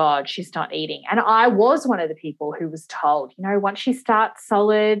 oh my God, she's not eating. And I was one of the people who was told, once she starts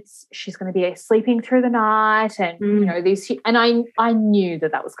solids, she's going to be sleeping through the night, and and I knew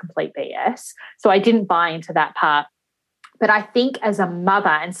that was complete BS. So I didn't buy into that part. But I think as a mother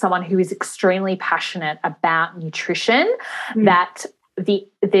and someone who is extremely passionate about nutrition, that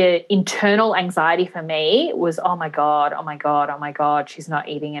the internal anxiety for me was, oh my God, she's not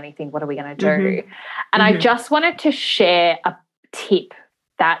eating anything. What are we going to do? And I just wanted to share a tip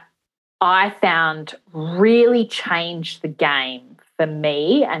that I found really changed the game for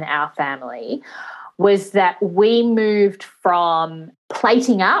me and our family, was that we moved from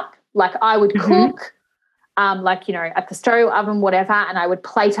plating up. Like I would cook, at the stove oven, whatever, and I would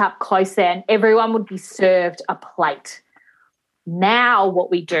plate up close there, and everyone would be served a plate. Now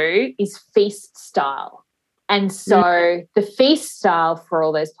what we do is feast style. And so the feast style, for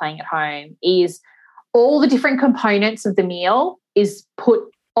all those playing at home, is all the different components of the meal is put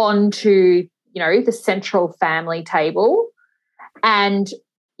onto, the central family table, and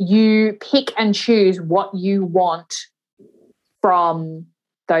you pick and choose what you want from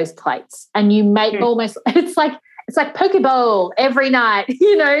those plates, and you make almost, it's like poke bowl every night,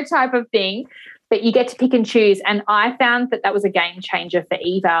 type of thing, but you get to pick and choose. And I found that was a game changer for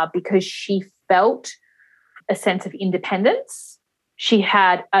Eva, because she felt a sense of independence. She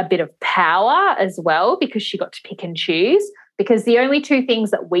had a bit of power as well, because she got to pick and choose, because the only two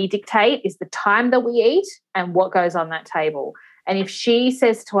things that we dictate is the time that we eat and what goes on that table. And if she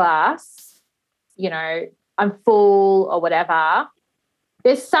says to us, I'm full or whatever,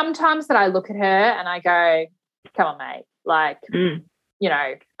 there's sometimes that I look at her and I go, come on, mate, let's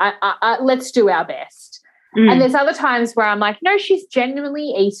do our best. And there's other times where I'm like, no, she's genuinely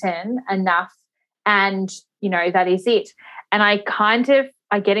eaten enough, and, that is it. And I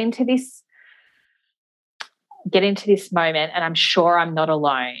get into this moment, and I'm sure I'm not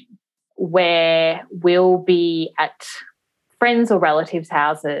alone, where we'll be at friends or relatives'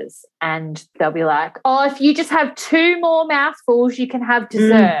 houses, and they'll be like, oh, if you just have 2 more mouthfuls, you can have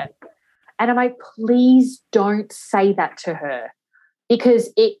dessert. And I'm like, please don't say that to her,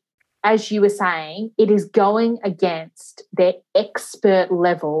 because it, as you were saying, it is going against their expert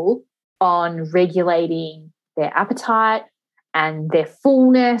level on regulating their appetite and their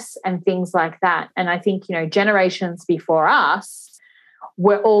fullness and things like that. And I think, generations before us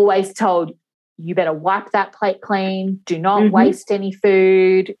were always told, you better wipe that plate clean, do not waste any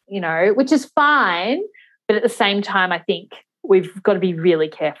food, which is fine. But at the same time, I think we've got to be really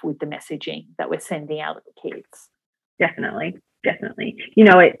careful with the messaging that we're sending our little kids. Definitely.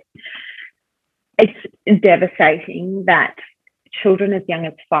 It's devastating that children as young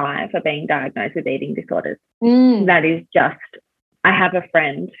as 5 are being diagnosed with eating disorders. That is just, I have a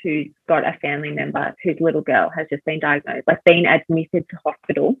friend who's got a family member whose little girl has just been diagnosed, been admitted to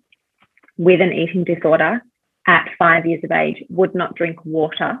hospital with an eating disorder at 5 years of age, would not drink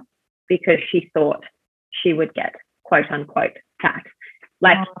water because she thought she would get quote unquote fat.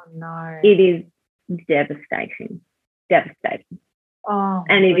 Oh, no. It is devastating. Oh,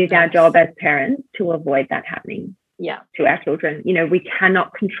 and it is our job as parents to avoid that happening to our children. We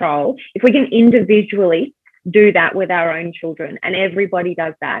cannot control. If we can individually do that with our own children, and everybody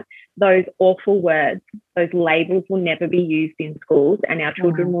does that, those awful words, those labels will never be used in schools, and our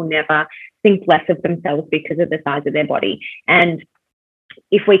children will never think less of themselves because of the size of their body. And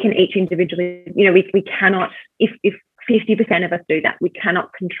if we can each individually, we cannot, if 50% of us do that, we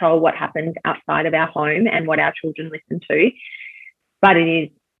cannot control what happens outside of our home and what our children listen to. But it is,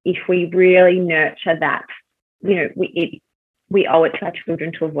 if we really nurture that, we owe it to our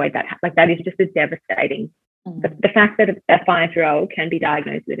children to avoid that. That is just a devastating. The fact that a 5-year-old can be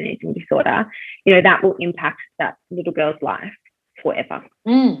diagnosed with an eating disorder, that will impact that little girl's life forever.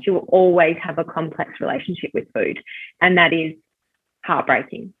 She will always have a complex relationship with food. And that is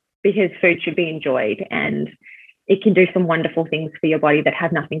heartbreaking, because food should be enjoyed, and it can do some wonderful things for your body that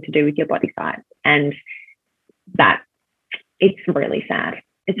have nothing to do with your body size. And that, it's really sad.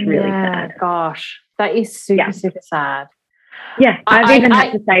 It's really sad. Gosh, that is super sad. Yeah. I've even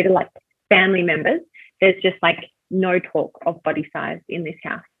had to say to family members, there's just no talk of body size in this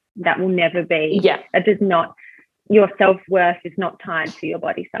house. That will never be. Yeah. That does not, your self-worth is not tied to your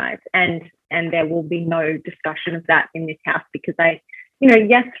body size. And there will be no discussion of that in this house, because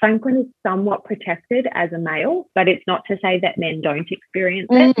yes, Franklin is somewhat protected as a male, but it's not to say that men don't experience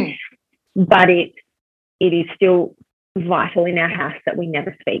it. But it is still vital in our house that we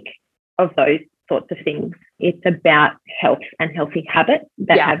never speak of those sorts of things. It's about health and healthy habits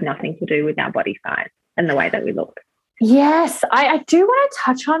that have nothing to do with our body size and the way that we look. Yes, I do want to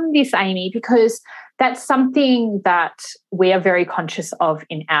touch on this, Aimee, because that's something that we are very conscious of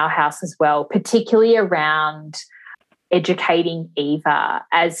in our house as well, particularly around educating Eva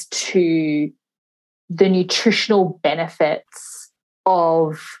as to the nutritional benefits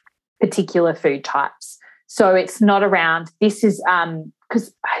of particular food types. So it's not around, this is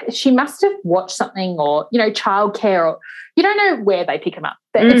because she must have watched something, or childcare, or you don't know where they pick them up,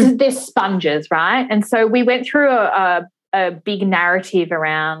 but they're sponges, right? And so we went through a big narrative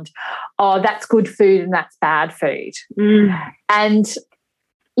around, that's good food and that's bad food. And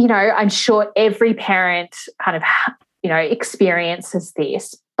I'm sure every parent kind of experiences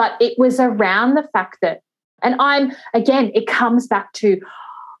this, but it was around the fact that, and it comes back to,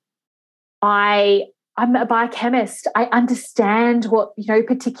 I'm a biochemist. I understand what,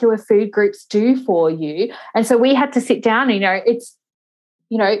 particular food groups do for you. And so we had to sit down and, it's,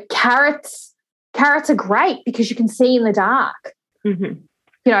 carrots are great because you can see in the dark.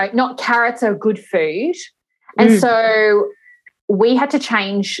 Not carrots are good food. And so we had to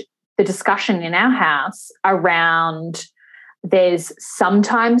change the discussion in our house around, there's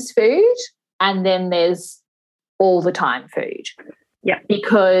sometimes food and then there's all the time food. Yeah.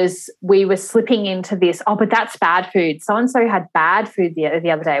 Because we were slipping into this, but that's bad food. So-and-so had bad food the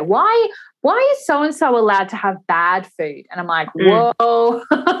other day. Why is so-and-so allowed to have bad food? And I'm like, whoa, whoa,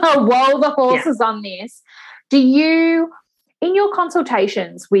 the horses on this. Do you, in your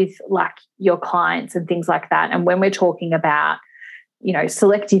consultations with your clients and things like that, and when we're talking about,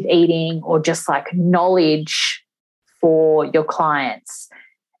 selective eating or just knowledge for your clients,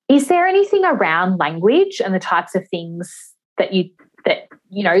 is there anything around language and the types of things that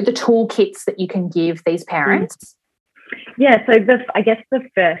the toolkits that you can give these parents? Yeah, so I guess the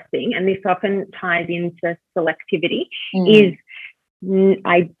first thing, and this often ties into selectivity, is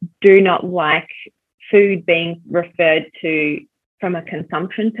I do not like food being referred to from a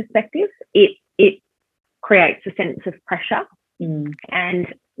consumption perspective. It creates a sense of pressure, and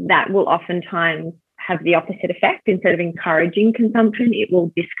that will oftentimes have the opposite effect. Instead of encouraging consumption, it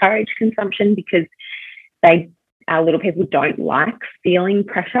will discourage consumption, because our little people don't like feeling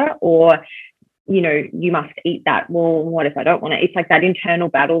pressure, or, you must eat that. Well, what if I don't want to? It's that internal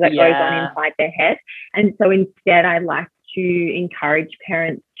battle that goes on inside their head. And so instead, I like to encourage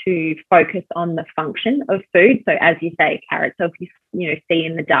parents to focus on the function of food. So as you say, carrots, so if you see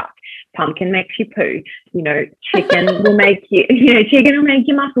in the duck, pumpkin makes you poo, chicken will make chicken will make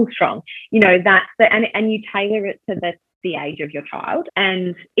your muscles strong. That's and you tailor it to the age of your child,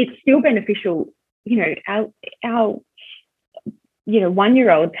 and it's still beneficial. Our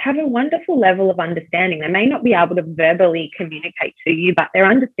 1-year-olds have a wonderful level of understanding. They may not be able to verbally communicate to you, but their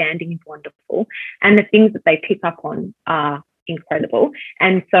understanding is wonderful, and the things that they pick up on are incredible.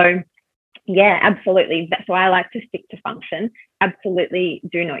 And so, yeah, absolutely. That's why I like to stick to function. Absolutely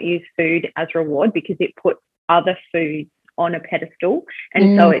do not use food as reward, because it puts other foods on a pedestal.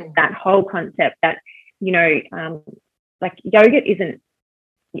 And so it's that whole concept that, like yogurt isn't,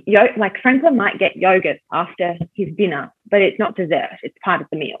 like Franklin might get yogurt after his dinner, but it's not dessert, it's part of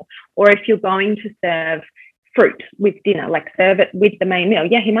the meal. Or if you're going to serve fruit with dinner, like serve it with the main meal.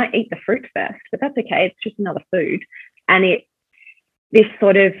 Yeah, he might eat the fruit first, but that's okay. It's just another food. And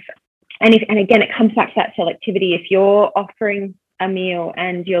and again, it comes back to that selectivity. If you're offering a meal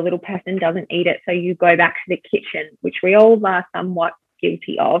and your little person doesn't eat it, so you go back to the kitchen, which we all are somewhat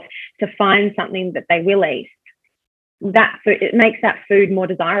guilty of, to find something that they will eat, that food, it makes that food more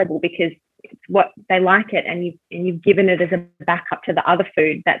desirable because it's what they like it, and you've given it as a backup to the other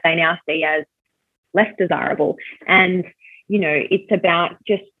food that they now see as less desirable. And it's about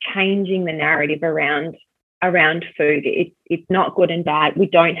just changing the narrative around food. It's not good and bad. We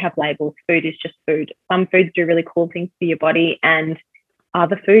don't have labels. Food is just food. Some foods do really cool things for your body, and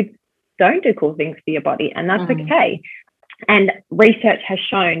other foods don't do cool things for your body, and that's okay. And research has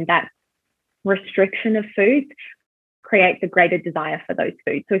shown that restriction of foods creates a greater desire for those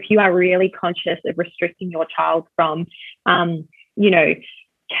foods. So if you are really conscious of restricting your child from,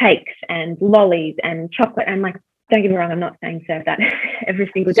 cakes and lollies and chocolate, and like, don't get me wrong, I'm not saying serve that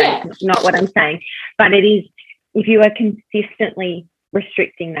every single day. Yeah. It's not what I'm saying. But it is, if you are consistently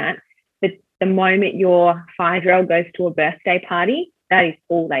restricting that, the moment your 5-year-old goes to a birthday party, that is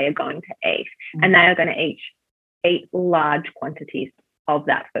all they are going to eat. And they are going to eat large quantities of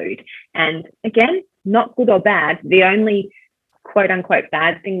that food. And again, not good or bad. The only quote unquote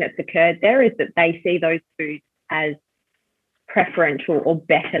bad thing that's occurred there is that they see those foods as preferential or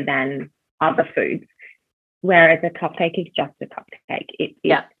better than other foods. Whereas a cupcake is just a cupcake. It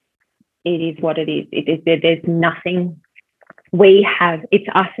is what it is. There's nothing. It's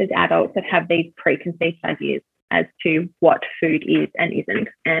us as adults that have these preconceived ideas as to what food is and isn't.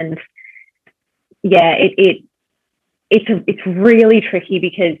 And yeah, it's really tricky,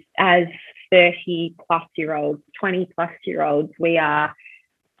 because as 30-plus-year-olds, 20-plus-year-olds, we have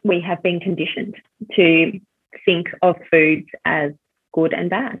been conditioned to think of foods as good and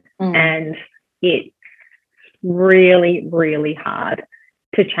bad. And it's really, really hard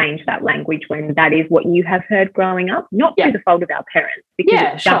to change that language when that is what you have heard growing up, not through the fault of our parents.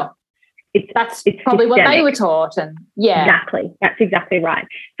 Because that's probably systemic. What they were taught. And exactly. That's exactly right.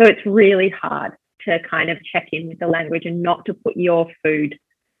 So it's really hard to kind of check in with the language and not to put your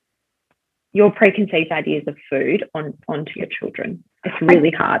preconceived ideas of food onto your children. It's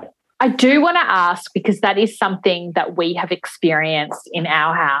really hard. I do want to ask, because that is something that we have experienced in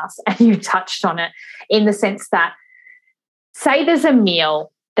our house, and you touched on it, in the sense that, say there's a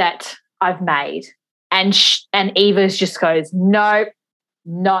meal that I've made and Eva's just goes, nope,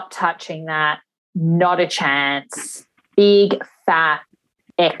 not touching that, not a chance, big fat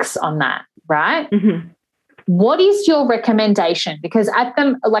X on that, right? Mm-hmm. What is your recommendation? Because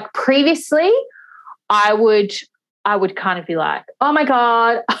previously I would kind of be like, oh my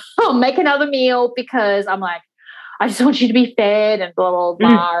God, I'll make another meal, because I'm like, I just want you to be fed and blah, blah,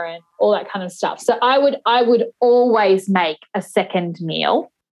 blah, and all that kind of stuff. So I would always make a second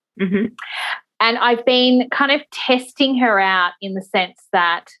meal. Mm-hmm. And I've been kind of testing her out in the sense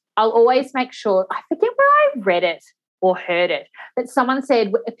that I'll always make sure, I forget where I read it or heard it, but someone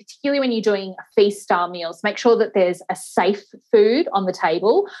said, particularly when you're doing feast-style meals, make sure that there's a safe food on the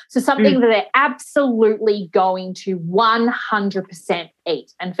table, so something that they're absolutely going to 100%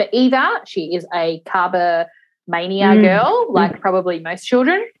 eat. And for Eva, she is a carb-mania girl, like probably most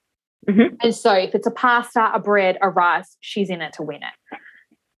children. Mm-hmm. And so if it's a pasta, a bread, a rice, she's in it to win it.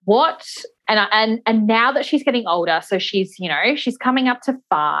 And now that she's getting older, so she's coming up to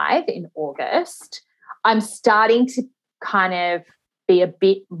 5 in August, I'm starting to kind of be a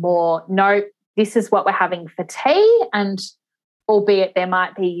bit more, no, this is what we're having for tea, and albeit there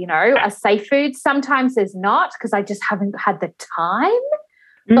might be, a safe food. Sometimes there's not, because I just haven't had the time.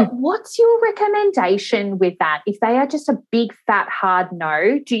 But what's your recommendation with that? If they are just a big, fat, hard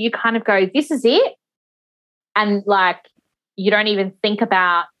no, do you kind of go, this is it? And like, you don't even think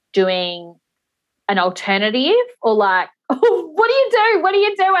about doing an alternative, or like, what do you do? What do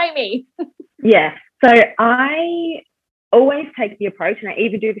you do, Aimee? Yeah. So I always take the approach, and I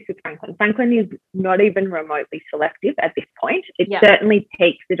even do this with Franklin. Franklin is not even remotely selective at this point. It certainly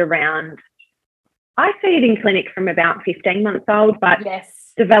peaks at around, I see it in clinic from about 15 months old, but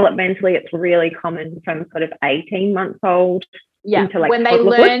developmentally it's really common from sort of 18 months old. Yeah, into like when they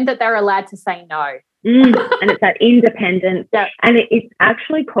learn that they're allowed to say no. And it's that independence. And it's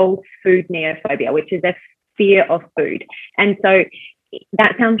actually called food neophobia, which is a fear of food. And so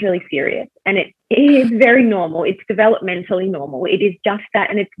that sounds really serious, and it is very normal. It's developmentally normal. It is just that,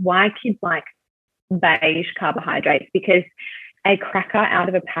 and it's why kids like beige carbohydrates, because a cracker out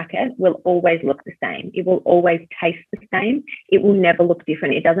of a packet will always look the same. It will always taste the same. It will never look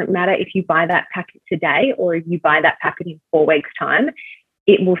different. It doesn't matter if you buy that packet today or if you buy that packet in 4 weeks' time.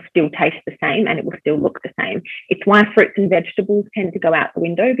 It will still taste the same and it will still look the same. It's why fruits and vegetables tend to go out the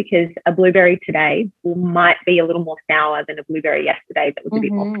window, because a blueberry today might be a little more sour than a blueberry yesterday that was a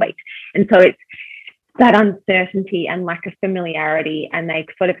bit more sweet. And so it's that uncertainty and lack of familiarity, and they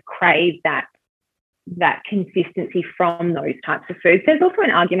sort of crave that consistency from those types of foods. There's also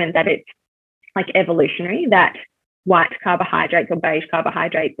an argument that it's like evolutionary, that white carbohydrates or beige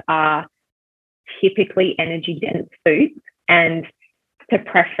carbohydrates are typically energy dense foods, and to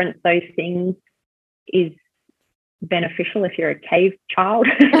preference those things is beneficial if you're a cave child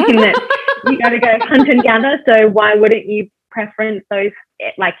in that you got to go hunt and gather. So why wouldn't you preference those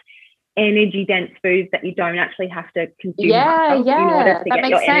like energy dense foods that you don't actually have to consume in order to get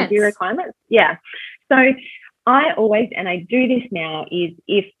your energy requirements? Yeah. So I always, and I do this now, is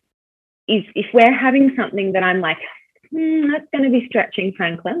if we're having something that I'm like, that's going to be stretching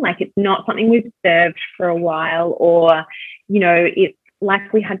Franklin, like it's not something we've served for a while, or, it's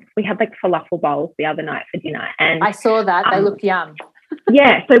like we had like falafel bowls the other night for dinner. And I saw that. They look yum.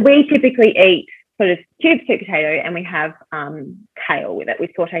 Yeah. So we typically eat sort of cubed sweet potato, and we have kale with it.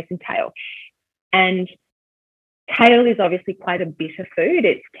 We saute some kale. And kale is obviously quite a bitter food.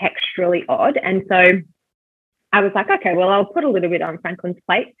 It's texturally odd. And so I was like, okay, well, I'll put a little bit on Franklin's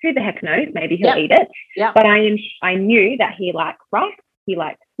plate. Who the heck knows? Maybe he'll eat it. Yep. But I knew that he likes rice, he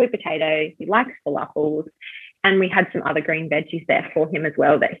likes sweet potato, he likes falafels, and we had some other green veggies there for him as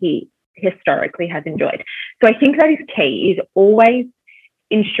well that he historically has enjoyed. So I think that is key, is always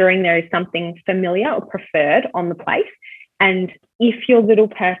ensuring there is something familiar or preferred on the plate. And if your little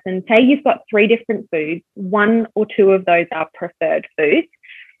person, say you've got 3 different foods, 1 or 2 of those are preferred foods,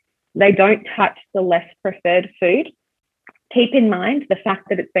 they don't touch the less preferred food. Keep in mind the fact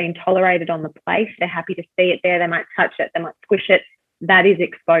that it's being tolerated on the plate. They're happy to see it there. They might touch it. They might squish it. That is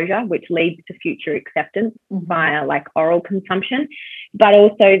exposure, which leads to future acceptance via like oral consumption. But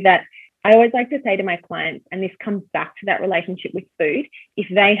also that I always like to say to my clients, and this comes back to that relationship with food, if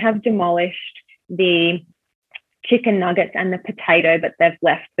they have demolished the chicken nuggets and the potato, but they've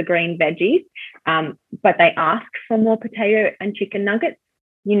left the green veggies, but they ask for more potato and chicken nuggets,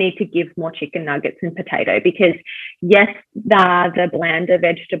 you need to give more chicken nuggets and potato, because yes, they're the blander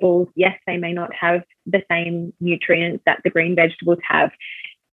vegetables. Yes, they may not have the same nutrients that the green vegetables have,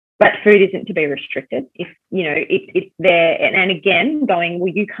 but food isn't to be restricted. If, it's there. And again, going,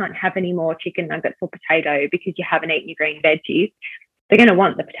 well, you can't have any more chicken nuggets or potato because you haven't eaten your green veggies. They're going to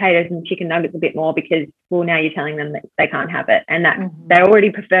want the potatoes and the chicken nuggets a bit more because, well, now you're telling them that they can't have it, and that they already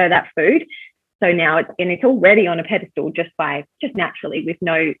prefer that food. So now it's already on a pedestal just naturally, with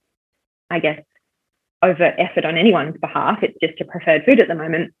no, I guess, overt effort on anyone's behalf. It's just a preferred food at the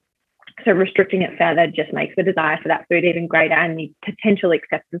moment. So restricting it further just makes the desire for that food even greater, and the potential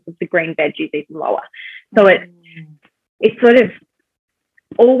acceptance of the green veggies even lower. So it's sort of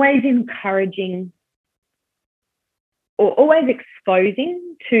always encouraging or always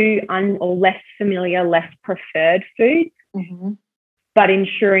exposing to or less familiar, less preferred foods, but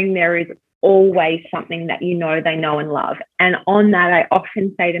ensuring there is always something that they know and love. And on that, I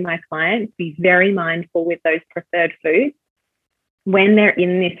often say to my clients, be very mindful with those preferred foods when they're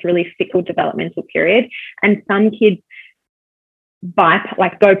in this really fickle developmental period. And some kids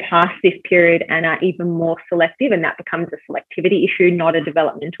go past this period and are even more selective, and that becomes a selectivity issue, not a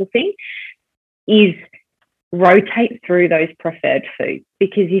developmental thing, is rotate through those preferred foods.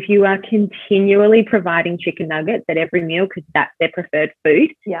 Because if you are continually providing chicken nuggets at every meal because that's their preferred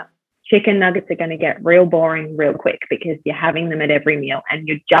food, chicken nuggets are going to get real boring real quick, because you're having them at every meal and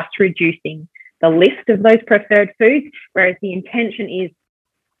you're just reducing the list of those preferred foods, whereas the intention is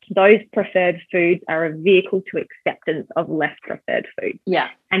those preferred foods are a vehicle to acceptance of less preferred foods. Yeah.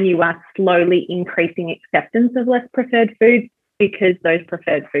 And you are slowly increasing acceptance of less preferred foods because those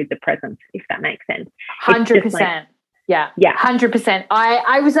preferred foods are present, if that makes sense. 100%. Yeah. Yeah. 100%.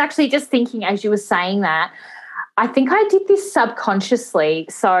 I was actually just thinking as you were saying that, I think I did this subconsciously.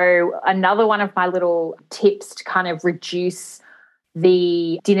 So another one of my little tips to kind of reduce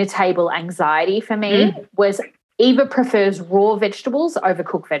the dinner table anxiety for me was Eva prefers raw vegetables over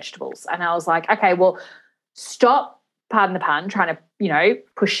cooked vegetables. And I was like, okay, well, stop, pardon the pun, trying to, you know,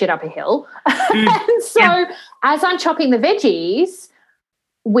 push shit up a hill. And so as I'm chopping the veggies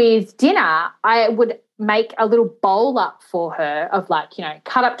with dinner, I would make a little bowl up for her of like, you know,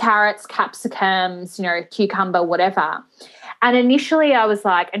 cut up carrots, capsicums, you know, cucumber, whatever. And initially I was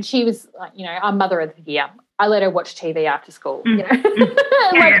like, and she was like, you know, I'm mother of the year. I let her watch TV after school, you know,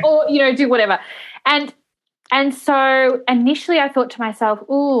 like, or, you know, do whatever. And so initially I thought to myself,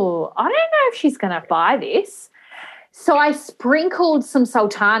 ooh, I don't know if she's going to buy this. So I sprinkled some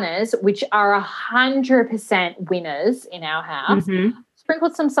sultanas, which are 100% winners in our house,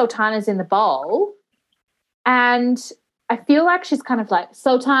 sprinkled some sultanas in the bowl, and I feel like she's kind of like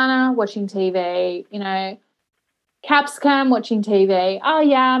sultana watching TV, you know, capsicum watching TV. Oh,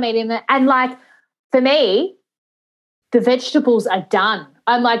 yeah, I'm eating that. And, like, for me, the vegetables are done.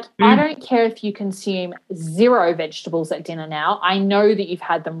 I'm like, I don't care if you consume 0 vegetables at dinner now. I know that you've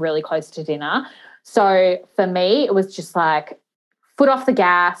had them really close to dinner. So for me, it was just like foot off the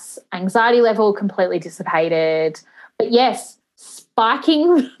gas, anxiety level completely dissipated. But yes,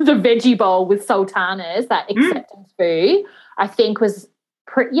 spiking the veggie bowl with sultanas, that acceptance food, I think was,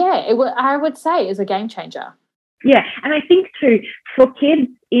 I would say is a game changer. Yeah, and I think too, for kids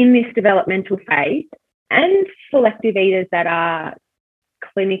in this developmental phase and selective eaters that are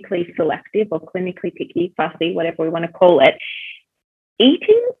clinically selective or clinically picky, fussy, whatever we want to call it,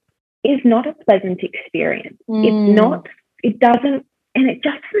 eating is not a pleasant experience. It's not, it doesn't, and it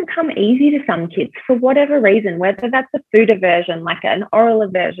just doesn't come easy to some kids for whatever reason, whether that's a food aversion, like an oral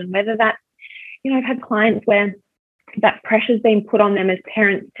aversion, whether that's, you know, I've had clients where that pressure's been put on them as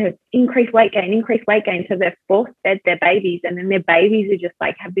parents to increase weight gain, so they've force-fed their babies, and then their babies are just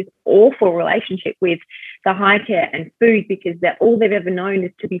like have this awful relationship with the high chair and food because all they've ever known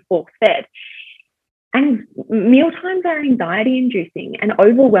is to be force-fed. And mealtimes are anxiety-inducing and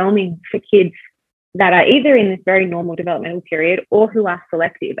overwhelming for kids that are either in this very normal developmental period or who are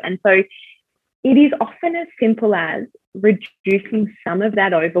selective. And so it is often as simple as reducing some of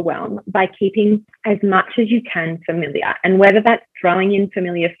that overwhelm by keeping as much as you can familiar. And whether that's throwing in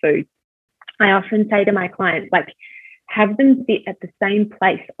familiar food, I often say to my clients, like, have them sit at the same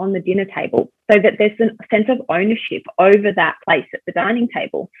place on the dinner table so that there's a sense of ownership over that place at the dining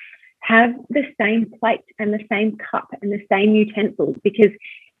table. Have the same plate and the same cup and the same utensils, because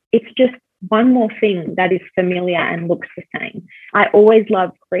it's just one more thing that is familiar and looks the same. I always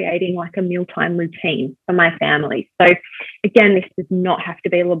love creating like a mealtime routine for my family. So again, this does not have to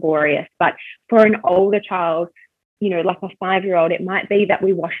be laborious, but for an older child, you know, like a 5-year-old, it might be that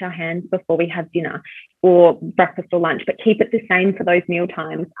we wash our hands before we have dinner or breakfast or lunch, but keep it the same for those meal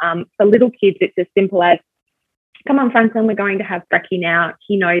times. For little kids, it's as simple as, come on, Franklin, we're going to have brekkie now.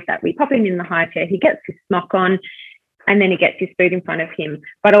 He knows that we pop him in the high chair, he gets his smock on, and then he gets his food in front of him,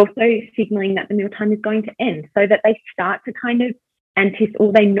 but also signaling that the mealtime is going to end so that they start to kind of anticipate,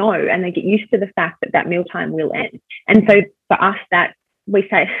 or they know and they get used to the fact that that mealtime will end. And so for us, that we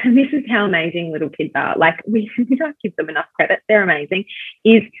say, this is how amazing little kids are. Like, we don't give them enough credit. They're amazing.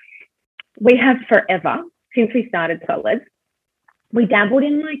 Is we have forever, since we started solids, we dabbled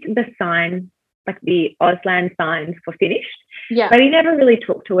in like the sign, like the Auslan signs for finished. Yeah. But he never really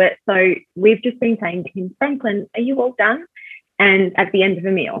took to it. So we've just been saying to him, Franklin, are you all done? And at the end of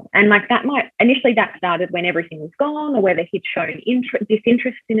a meal. And like that initially that started when everything was gone or whether he'd shown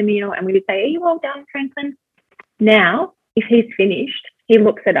disinterest in a meal. And we would say, are you all done, Franklin? Now, if he's finished, he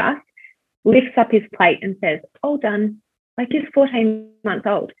looks at us, lifts up his plate and says, all done. Like, he's 14 months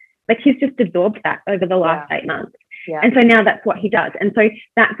old. Like, he's just absorbed that over the last 8 months. Yeah. And so now that's what he does. And so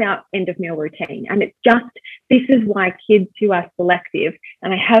that's our end of meal routine. And it's just, this is why kids who are selective,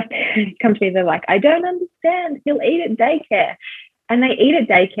 and I have come to me, they're like, I don't understand, he'll eat at daycare. And they eat at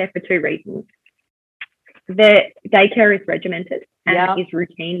daycare for 2 reasons. The daycare is regimented and is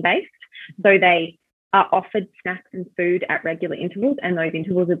routine based. So they are offered snacks and food at regular intervals, and those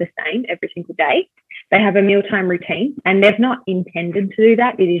intervals are the same every single day. They have a mealtime routine, and they've not intended to do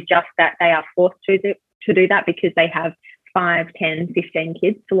that. It is just that they are forced to do that because they have 5, 10, 15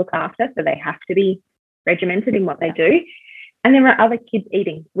 kids to look after. So they have to be regimented in what they do. And there are other kids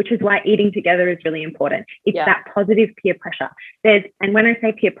eating, which is why eating together is really important. It's that positive peer pressure. And when I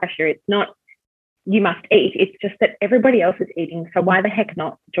say peer pressure, it's not you must eat. It's just that everybody else is eating. So why the heck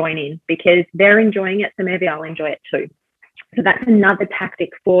not join in? Because they're enjoying it, so maybe I'll enjoy it too. So that's another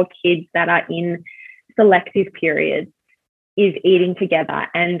tactic for kids that are in selective periods is eating together.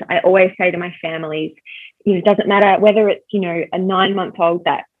 And I always say to my families, it doesn't matter whether it's, a 9-month-old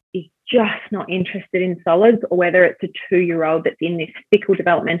that is just not interested in solids, or whether it's a 2-year-old that's in this fickle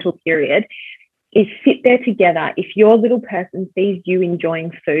developmental period, is sit there together. If your little person sees you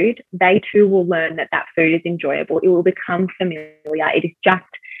enjoying food, they too will learn that food is enjoyable. It will become familiar. It is just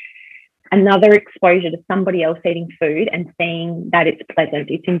another exposure to somebody else eating food and seeing that it's pleasant,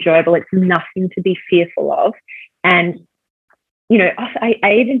 it's enjoyable, it's nothing to be fearful of. And,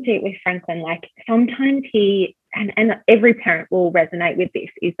 I even see it with Franklin, like sometimes he, and every parent will resonate with this,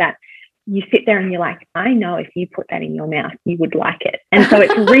 is that you sit there and you're like, I know if you put that in your mouth, you would like it. And so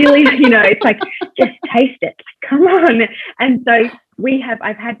it's really, it's like, just taste it. Come on. And so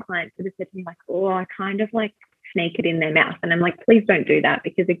I've had clients that have said to me like, oh, I kind of like sneak it in their mouth. And I'm like, please don't do that,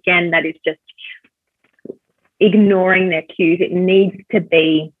 because again, that is just ignoring their cues. It needs to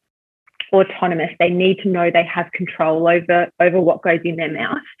be autonomous. They need to know they have control over what goes in their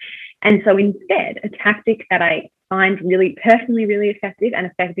mouth. And so instead, a tactic that I find really personally really effective and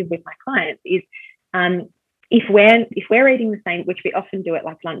effective with my clients is if we're eating the same, which we often do at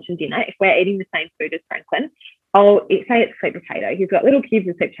like lunch and dinner, if we're eating the same food as Franklin, say it's sweet potato. He's got little cubes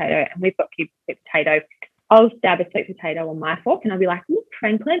of sweet potato and we've got cubes of sweet potato. I'll stab a sweet potato on my fork and I'll be like, look,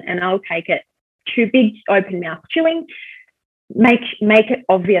 Franklin, and I'll take it, chew big open mouth chewing, make it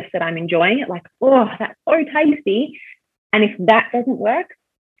obvious that I'm enjoying it, like, oh, that's so tasty. And if that doesn't work,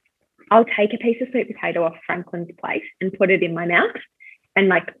 I'll take a piece of sweet potato off Franklin's plate and put it in my mouth and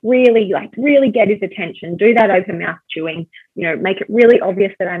really get his attention, do that open mouth chewing, make it really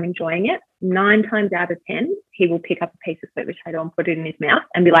obvious that I'm enjoying it. 9 times out of 10, he will pick up a piece of sweet potato and put it in his mouth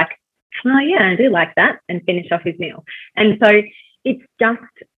and be like, oh yeah, I do like that, and finish off his meal. And so it's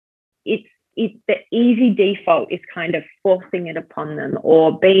the easy default is kind of forcing it upon them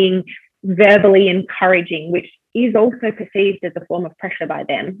or being verbally encouraging, which is also perceived as a form of pressure by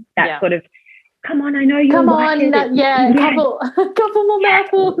them. That sort of, come on, I know you like it. Couple more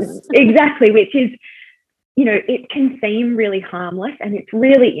mouthfuls. Exactly, which is, it can seem really harmless and it's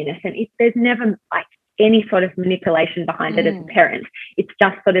really innocent. There's never like any sort of manipulation behind it as a parent. It's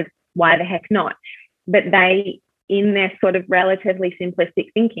just sort of, why the heck not? But they, in their sort of relatively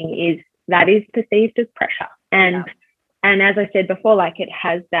simplistic thinking, that is perceived as pressure. And as I said before, like it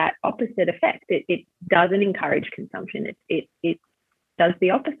has that opposite effect. It doesn't encourage consumption. It does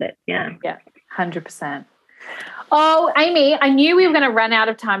the opposite. Yeah. Yeah, 100%. Oh, Aimee, I knew we were going to run out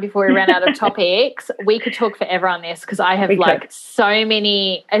of time before we ran out of topics. We could talk forever on this because I have so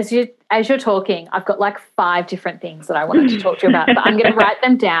many. As you're talking, I've got like 5 different things that I wanted to talk to you about, but I'm going to write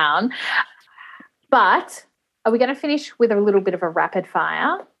them down. But are we going to finish with a little bit of a rapid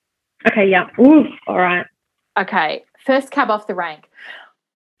fire? Okay, yeah. Ooh, all right. Okay, first cab off the rank.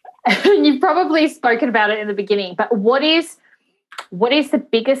 You've probably spoken about it in the beginning, but what is the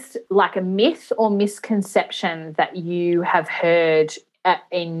biggest like a myth or misconception that you have heard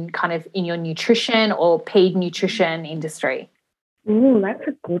in your nutrition or paid nutrition industry? Oh, that's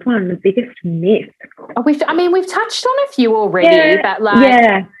a good one. The biggest myth. We've touched on a few already, but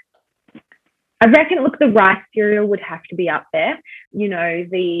I reckon, look, the rice cereal would have to be up there.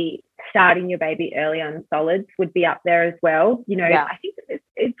 The starting your baby early on solids would be up there as well. I think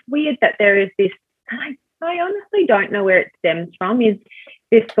it's weird that there is this, and I honestly don't know where it stems from, is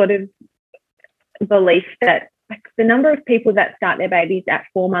this sort of belief that like the number of people that start their babies at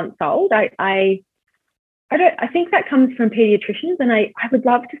 4 months old, I think that comes from pediatricians, and I would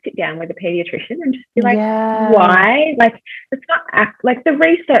love to sit down with a pediatrician and just be like, why? Like, it's not like the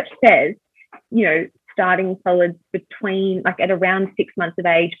research says, starting solids between like at around 6 months of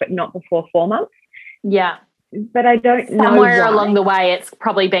age, but not before 4 months. Yeah. But I don't know. Somewhere along the way, it's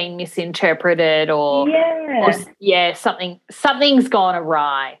probably been misinterpreted or something's gone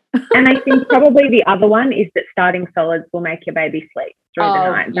awry. And I think probably the other one is that starting solids will make your baby sleep through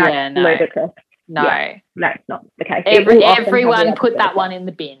the night. That's ludicrous. No. Yeah, that's not the case. Everyone put that one in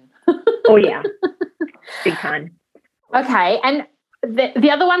the bin. Oh, yeah. Big time. Okay. And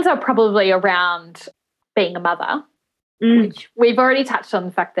the other ones are probably around being a mother, which we've already touched on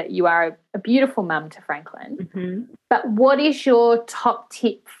the fact that you are a beautiful mum to Franklin. Mm-hmm. But what is your top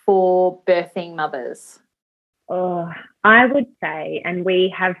tip for birthing mothers? Oh, I would say, and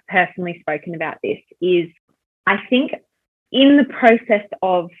we have personally spoken about this, is I think in the process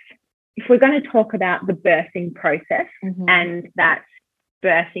of, if we're going to talk about the birthing process and that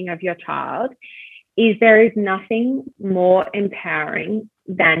birthing of your child, is there is nothing more empowering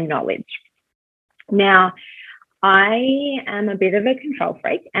than knowledge. Now, I am a bit of a control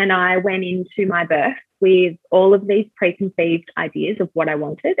freak, and I went into my birth with all of these preconceived ideas of what I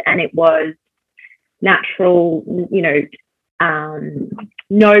wanted, and it was natural,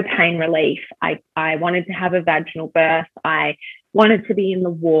 no pain relief. I wanted to have a vaginal birth. I wanted to be in the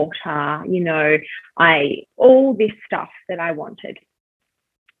water, all this stuff that I wanted.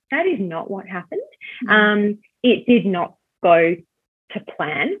 That is not what happened. It did not go to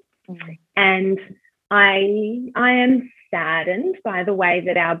plan. And I am saddened by the way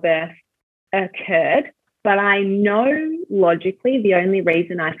that our birth occurred, but I know logically the only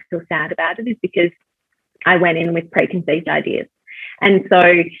reason I feel sad about it is because I went in with preconceived ideas. And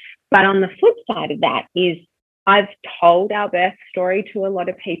so, but on the flip side of that is I've told our birth story to a lot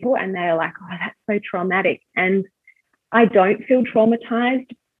of people and they're like, oh, that's so traumatic. And I don't feel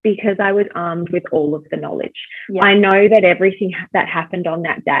traumatized because I was armed with all of the knowledge. Yeah. I know that everything that happened on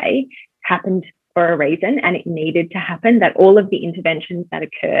that day happened for a reason and it needed to happen, that all of the interventions that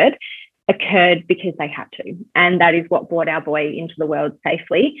occurred because they had to. And that is what brought our boy into the world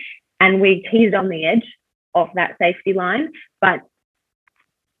safely. And we teased on the edge of that safety line, but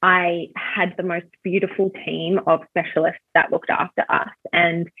I had the most beautiful team of specialists that looked after us.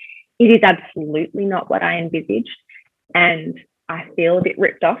 And it is absolutely not what I envisaged. And I feel a bit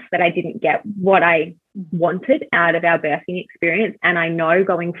ripped off that I didn't get what I wanted out of our birthing experience. And I know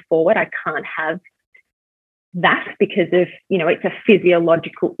going forward, I can't have that because of, it's a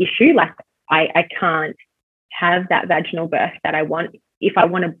physiological issue. Like I can't have that vaginal birth that I want if I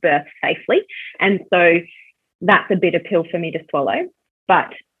want to birth safely. And so that's a bitter pill for me to swallow.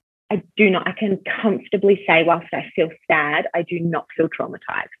 But I can comfortably say whilst I feel sad, I do not feel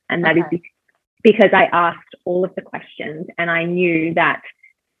traumatized. And that is because I asked all of the questions and I knew that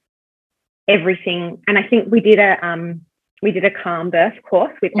everything, and I think we did a calm birth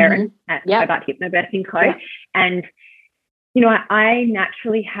course with Erin at Hobart Hypnobirthing Co. Yeah. And, I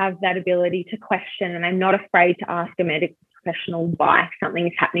naturally have that ability to question and I'm not afraid to ask a medical professional why something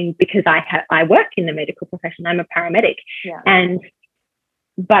is happening because I work in the medical profession. I'm a paramedic. Yeah.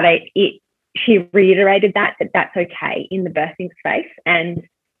 But she reiterated that's okay in the birthing space. And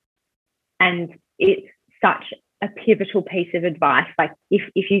it's such a pivotal piece of advice. Like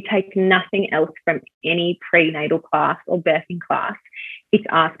if you take nothing else from any prenatal class or birthing class, it's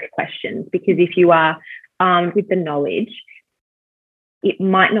ask questions, because if you are armed with the knowledge, it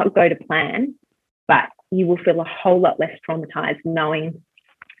might not go to plan, but you will feel a whole lot less traumatized knowing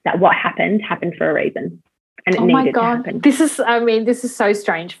that what happened for a reason. And it needed to happen. This is so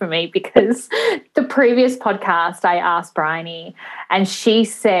strange for me because the previous podcast I asked Bryony and she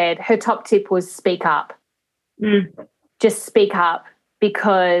said her top tip was speak up. Just speak up,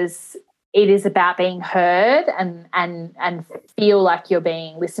 because it is about being heard and feel like you're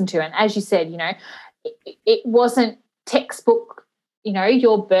being listened to. And as you said, it wasn't textbook,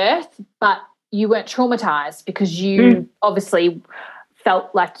 your birth, but you weren't traumatized because you obviously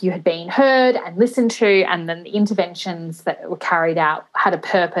felt like you had been heard and listened to, and then the interventions that were carried out had a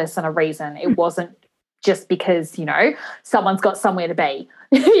purpose and a reason. It wasn't just because, someone's got somewhere to be,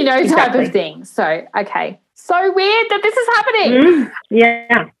 type of thing. So, okay. So weird that this is happening.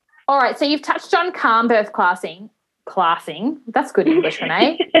 Yeah. All right. So you've touched on calm birth classing. That's good English,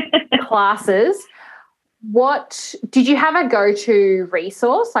 Renee. Classes. What did you have a go-to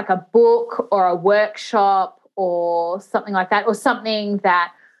resource, like a book or a workshop or something like that, or something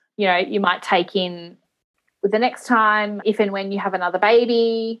that, you might take in with the next time if and when you have another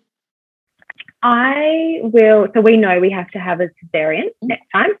baby? I will. So we know we have to have a cesarean next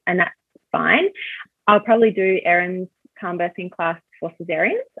time, and that's fine. I'll probably do Erin's calm birthing class for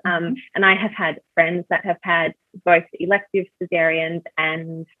cesareans. And I have had friends that have had both elective cesareans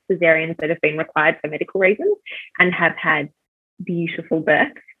and cesareans that have been required for medical reasons and have had beautiful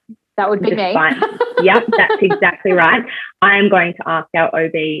births. That would be me. Yep, that's exactly right. I am going to ask our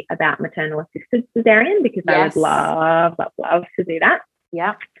OB about maternal assisted cesarean because I would love to do that.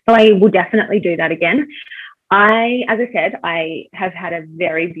 Yeah. So I will definitely do that again. As I said, I have had a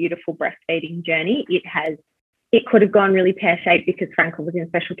very beautiful breastfeeding journey. It could have gone really pear-shaped because Frankel was in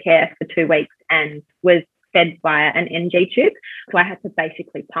special care for 2 weeks and was fed via an NG tube. So I had to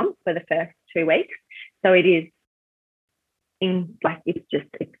basically pump for the first 2 weeks. So it is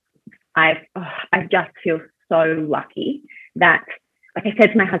I just feel so lucky that, like I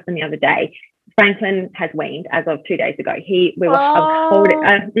said to my husband the other day, Franklin has weaned as of 2 days ago.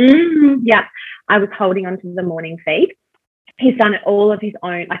 I was holding onto the morning feed. He's done it all of his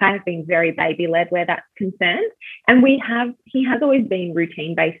own. Like I have been very baby-led where that's concerned. And he has always been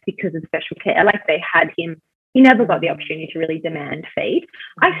routine-based because of special care. Like they had him, he never got the opportunity to really demand feed.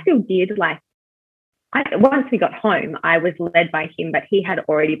 I still did, once we got home, I was led by him, but he had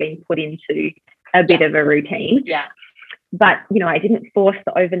already been put into a bit of a routine. Yeah. But, you know, I didn't force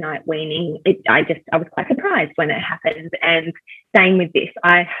the overnight weaning. I was quite surprised when it happened. And same with this.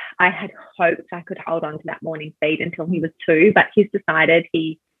 I had hoped I could hold on to that morning feed until he was 2, but he's decided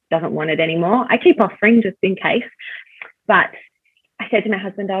he doesn't want it anymore. I keep offering just in case. But I said to my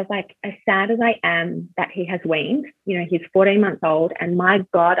husband, I was like, as sad as I am that he has weaned, you know, he's 14 months old, and my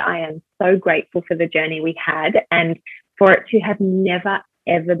God, I am so grateful for the journey we had and for it to have never,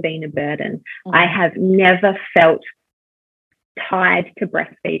 ever been a burden. I have never felt tied to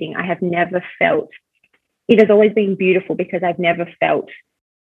breastfeeding. I have never felt, it has always been beautiful because I've never felt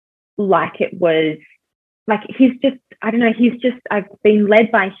like it was, like he's just, I don't know, I've been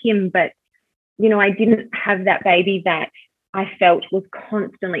led by him, but, you know, I didn't have that baby that I felt was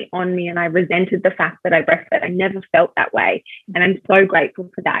constantly on me and I resented the fact that I breastfed. I never felt that way. And I'm so grateful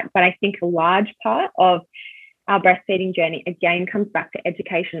for that. But I think a large part of our breastfeeding journey, again, comes back to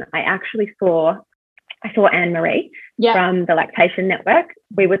education. I saw Aimee from the Lactation Network.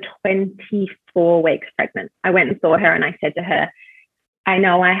 We were 24 weeks pregnant. I went and saw her and I said to her, I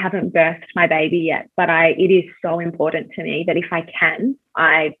know I haven't birthed my baby yet, but it is so important to me that if I can,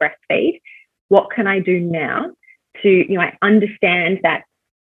 I breastfeed. What can I do now to, you know, I understand that,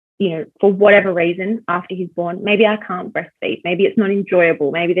 you know, for whatever reason, after he's born, maybe I can't breastfeed. Maybe it's not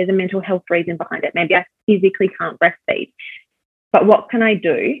enjoyable. Maybe there's a mental health reason behind it. Maybe I physically can't breastfeed. But what can I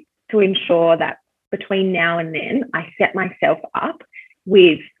do to ensure that between now and then, I set myself up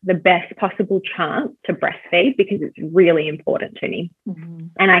with the best possible chance to breastfeed because it's really important to me.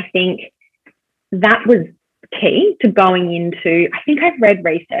 And I think that was key to going into, I think I've read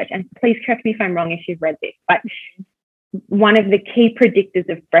research, and please correct me if I'm wrong if you've read this, but one of the key predictors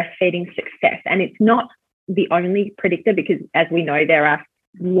of breastfeeding success, and it's not the only predictor because as we know, there are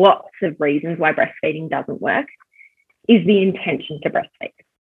lots of reasons why breastfeeding doesn't work, is the intention to breastfeed.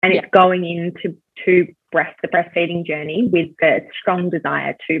 And it's going into the breastfeeding journey with the strong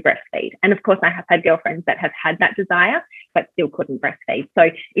desire to breastfeed. And of course, I have had girlfriends that have had that desire, but still couldn't breastfeed. So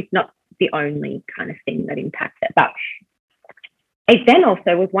it's not the only kind of thing that impacts it. But it then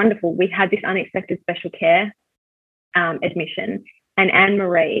also was wonderful. We had this unexpected special care admission, and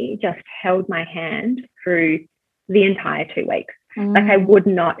Aimee just held my hand through the entire 2 weeks. Like I would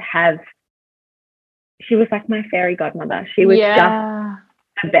not have, she was like my fairy godmother. She was just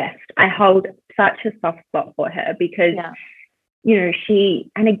the best. I hold such a soft spot for her because, you know,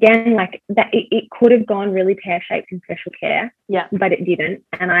 and again, like that, it could have gone really pear-shaped in special care, but it didn't.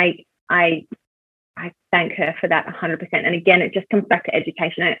 And I thank her for that 100%. And again, it just comes back to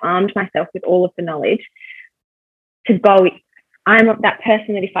education. I armed myself with all of the knowledge to go. I'm that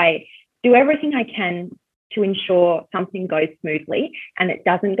person that if I do everything I can to ensure something goes smoothly and it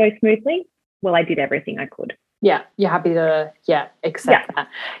doesn't go smoothly, well, I did everything I could. Yeah, you're happy to, accept that.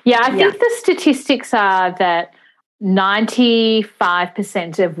 Yeah, I think the statistics are that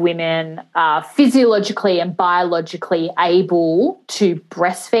 95% of women are physiologically and biologically able to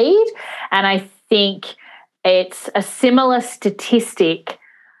breastfeed. And I think it's a similar statistic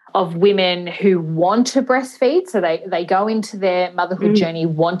of women who want to breastfeed. So they go into their motherhood journey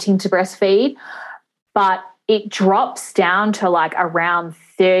wanting to breastfeed, but it drops down to like around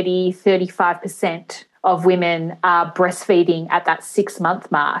 35% of women are breastfeeding at that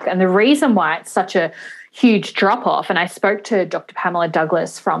 6-month mark. And the reason why it's such a huge drop-off, and I spoke to Dr. Pamela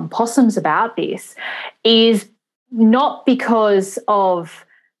Douglas from Possums about this, is not because of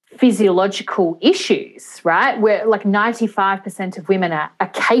physiological issues, right? Where like 95% of women are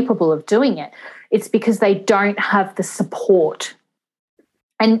capable of doing it. It's because they don't have the support.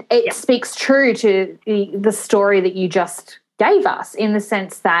 And it speaks true to the story that you just gave us in the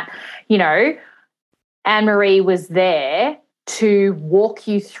sense that, you know, Aimee was there to walk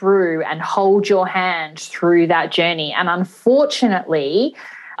you through and hold your hand through that journey. And unfortunately,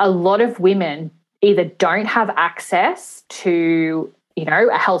 a lot of women either don't have access to, you know,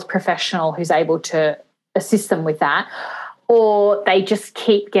 a health professional who's able to assist them with that, or they just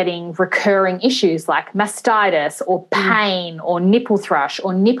keep getting recurring issues like mastitis or pain or nipple thrush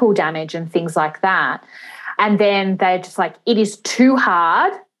or nipple damage and things like that. And then they're just like, it is too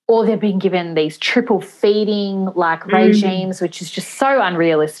hard, or they've been given these triple feeding like regimes, which is just so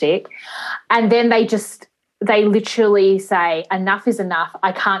unrealistic. And then they literally say, enough is enough.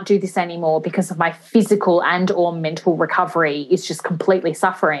 I can't do this anymore because of my physical and or mental recovery is just completely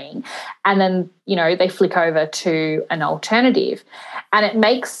suffering. And then, you know, they flick over to an alternative. And it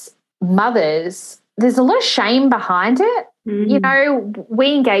makes mothers there's a lot of shame behind it. You know,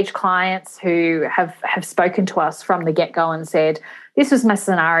 we engage clients who have spoken to us from the get-go and said, this was my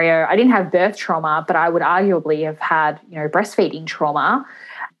scenario. I didn't have birth trauma, but I would arguably have had, you know, breastfeeding trauma.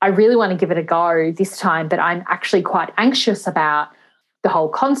 I really want to give it a go this time, but I'm actually quite anxious about the whole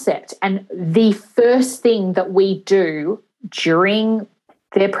concept. And the first thing that we do during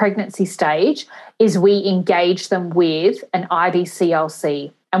their pregnancy stage is we engage them with an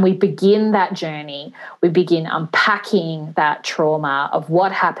IBCLC. And we begin that journey. We begin unpacking that trauma of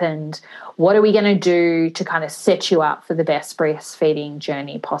what happened. What are we going to do to kind of set you up for the best breastfeeding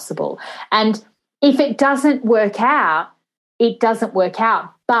journey possible? And if it doesn't work out, it doesn't work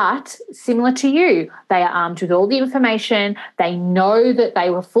out. But similar to you, they are armed with all the information. They know that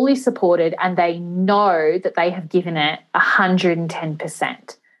they were fully supported, and they know that they have given it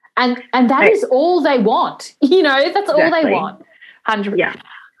 110%. And that is all they want. You know, that's all they want. 100%. Yeah.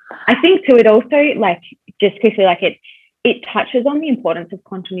 I think too, it also, like, just quickly, like, it touches on the importance of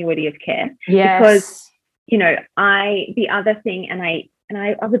continuity of care. Yes. Because, you know, the other thing, and I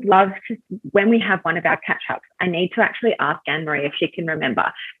would love to, when we have one of our catch-ups, I need to actually ask Anne-Marie if she can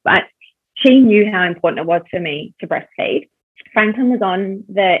remember, but she knew how important it was for me to breastfeed. Franklin was on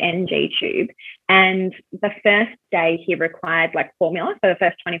the NG tube, and the first day he required like formula for the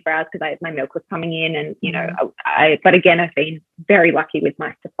first 24 hours because my milk was coming in, and, you know, but again, I've been very lucky with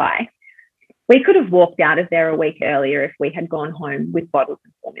my supply. We could have walked out of there a week earlier if we had gone home with bottles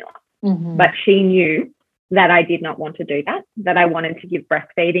of formula. But she knew that I did not want to do that I wanted to give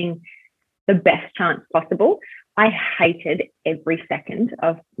breastfeeding the best chance possible. I hated every second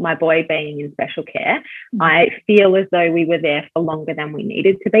of my boy being in special care. I feel as though we were there for longer than we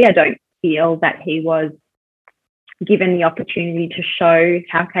needed to be. I don't feel that he was given the opportunity to show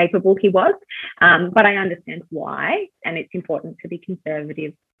how capable he was, but I understand why, and it's important to be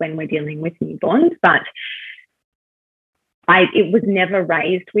conservative when we're dealing with newborns, but it was never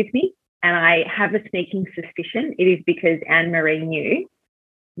raised with me, and I have a sneaking suspicion it is because Anne-Marie knew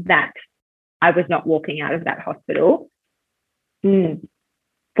that I was not walking out of that hospital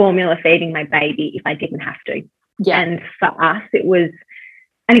formula feeding my baby if I didn't have to. Yeah. And for us, it was,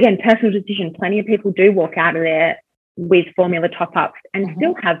 and again, personal decision. Plenty of people do walk out of there with formula top-ups and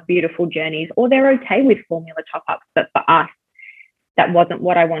still have beautiful journeys, or they're okay with formula top-ups. But for us, that wasn't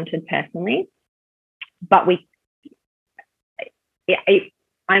what I wanted personally. But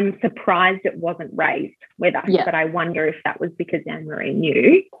I'm surprised it wasn't raised with us, but I wonder if that was because Anne-Marie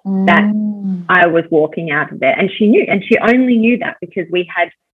knew that I was walking out of there. And she knew, and she only knew that because we had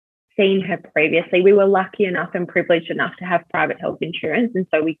seen her previously. We were lucky enough and privileged enough to have private health insurance. And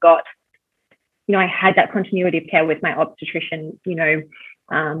so we got, you know, I had that continuity of care with my obstetrician, you know,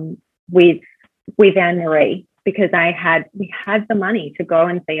 with Anne-Marie, because we had the money to go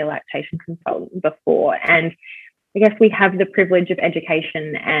and see a lactation consultant before. And I guess we have the privilege of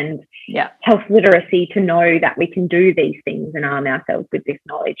education and health literacy to know that we can do these things and arm ourselves with this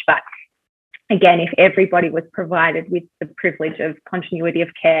knowledge. But again, if everybody was provided with the privilege of continuity of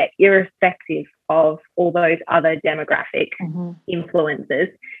care, irrespective of all those other demographic influences,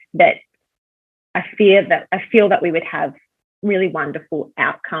 that I feel that we would have really wonderful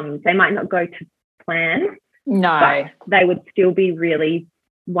outcomes. They might not go to plan, but they would still be really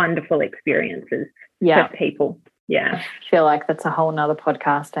wonderful experiences for people. Yeah. I feel like that's a whole nother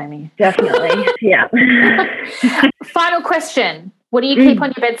podcast, Aimee. Definitely. Yeah. Final question. What do you keep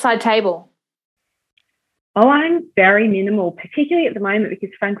on your bedside table? Oh, I'm very minimal, particularly at the moment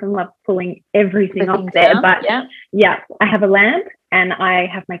because Franklin loves pulling everything off there. Down. But I have a lamp and I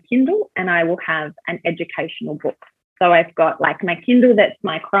have my Kindle, and I will have an educational book. So I've got like my Kindle, that's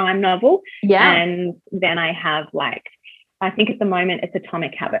my crime novel. Yeah. And then I have I think at the moment it's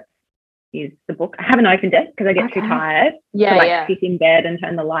Atomic Habits is the book. I haven't opened it because I get too tired to sit in bed and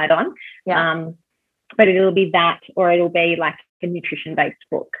turn the light on. Yeah. But it'll be that, or it'll be like a nutrition-based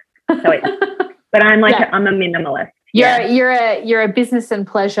book. So but I'm I'm a minimalist. You're a business and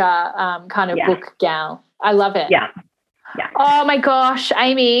pleasure kind of book gal. I love it. Yeah. Yeah. Oh my gosh,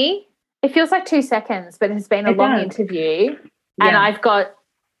 Aimee, it feels like 2 seconds, but it's been a long interview, and I've got.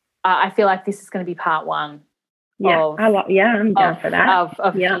 I feel like this is going to be part one. Yeah, I'm down for that.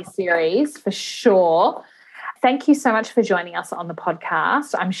 Of this series for sure. Thank you so much for joining us on the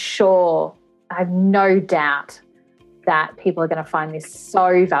podcast. I'm sure, I have no doubt that people are going to find this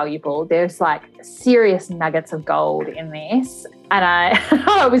so valuable. There's serious nuggets of gold in this. And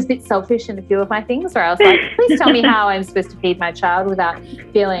I was a bit selfish in a few of my things where I was like, please tell me how I'm supposed to feed my child without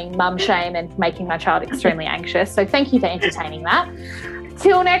feeling mum shame and making my child extremely anxious. So thank you for entertaining that.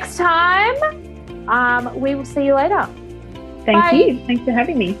 Till next time. We will see you later. Thank you. Thanks for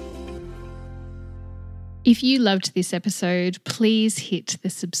having me. If you loved this episode, please hit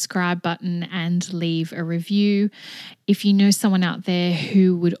the subscribe button and leave a review. If you know someone out there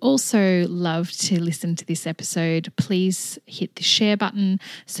who would also love to listen to this episode, please hit the share button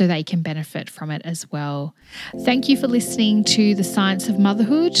so they can benefit from it as well. Thank you for listening to The Science of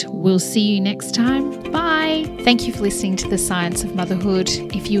Motherhood. We'll see you next time. Bye. Thank you for listening to The Science of Motherhood.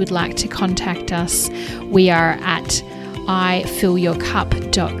 If you would like to contact us, we are at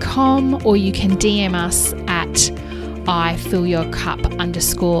ifillyourcup.com, or you can DM us at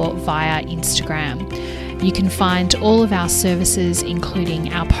ifillyourcup_ via Instagram. You can find all of our services,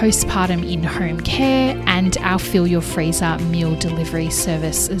 including our postpartum in-home care and our Fill Your Freezer meal delivery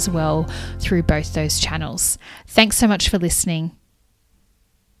service as well, through both those channels. Thanks so much for listening.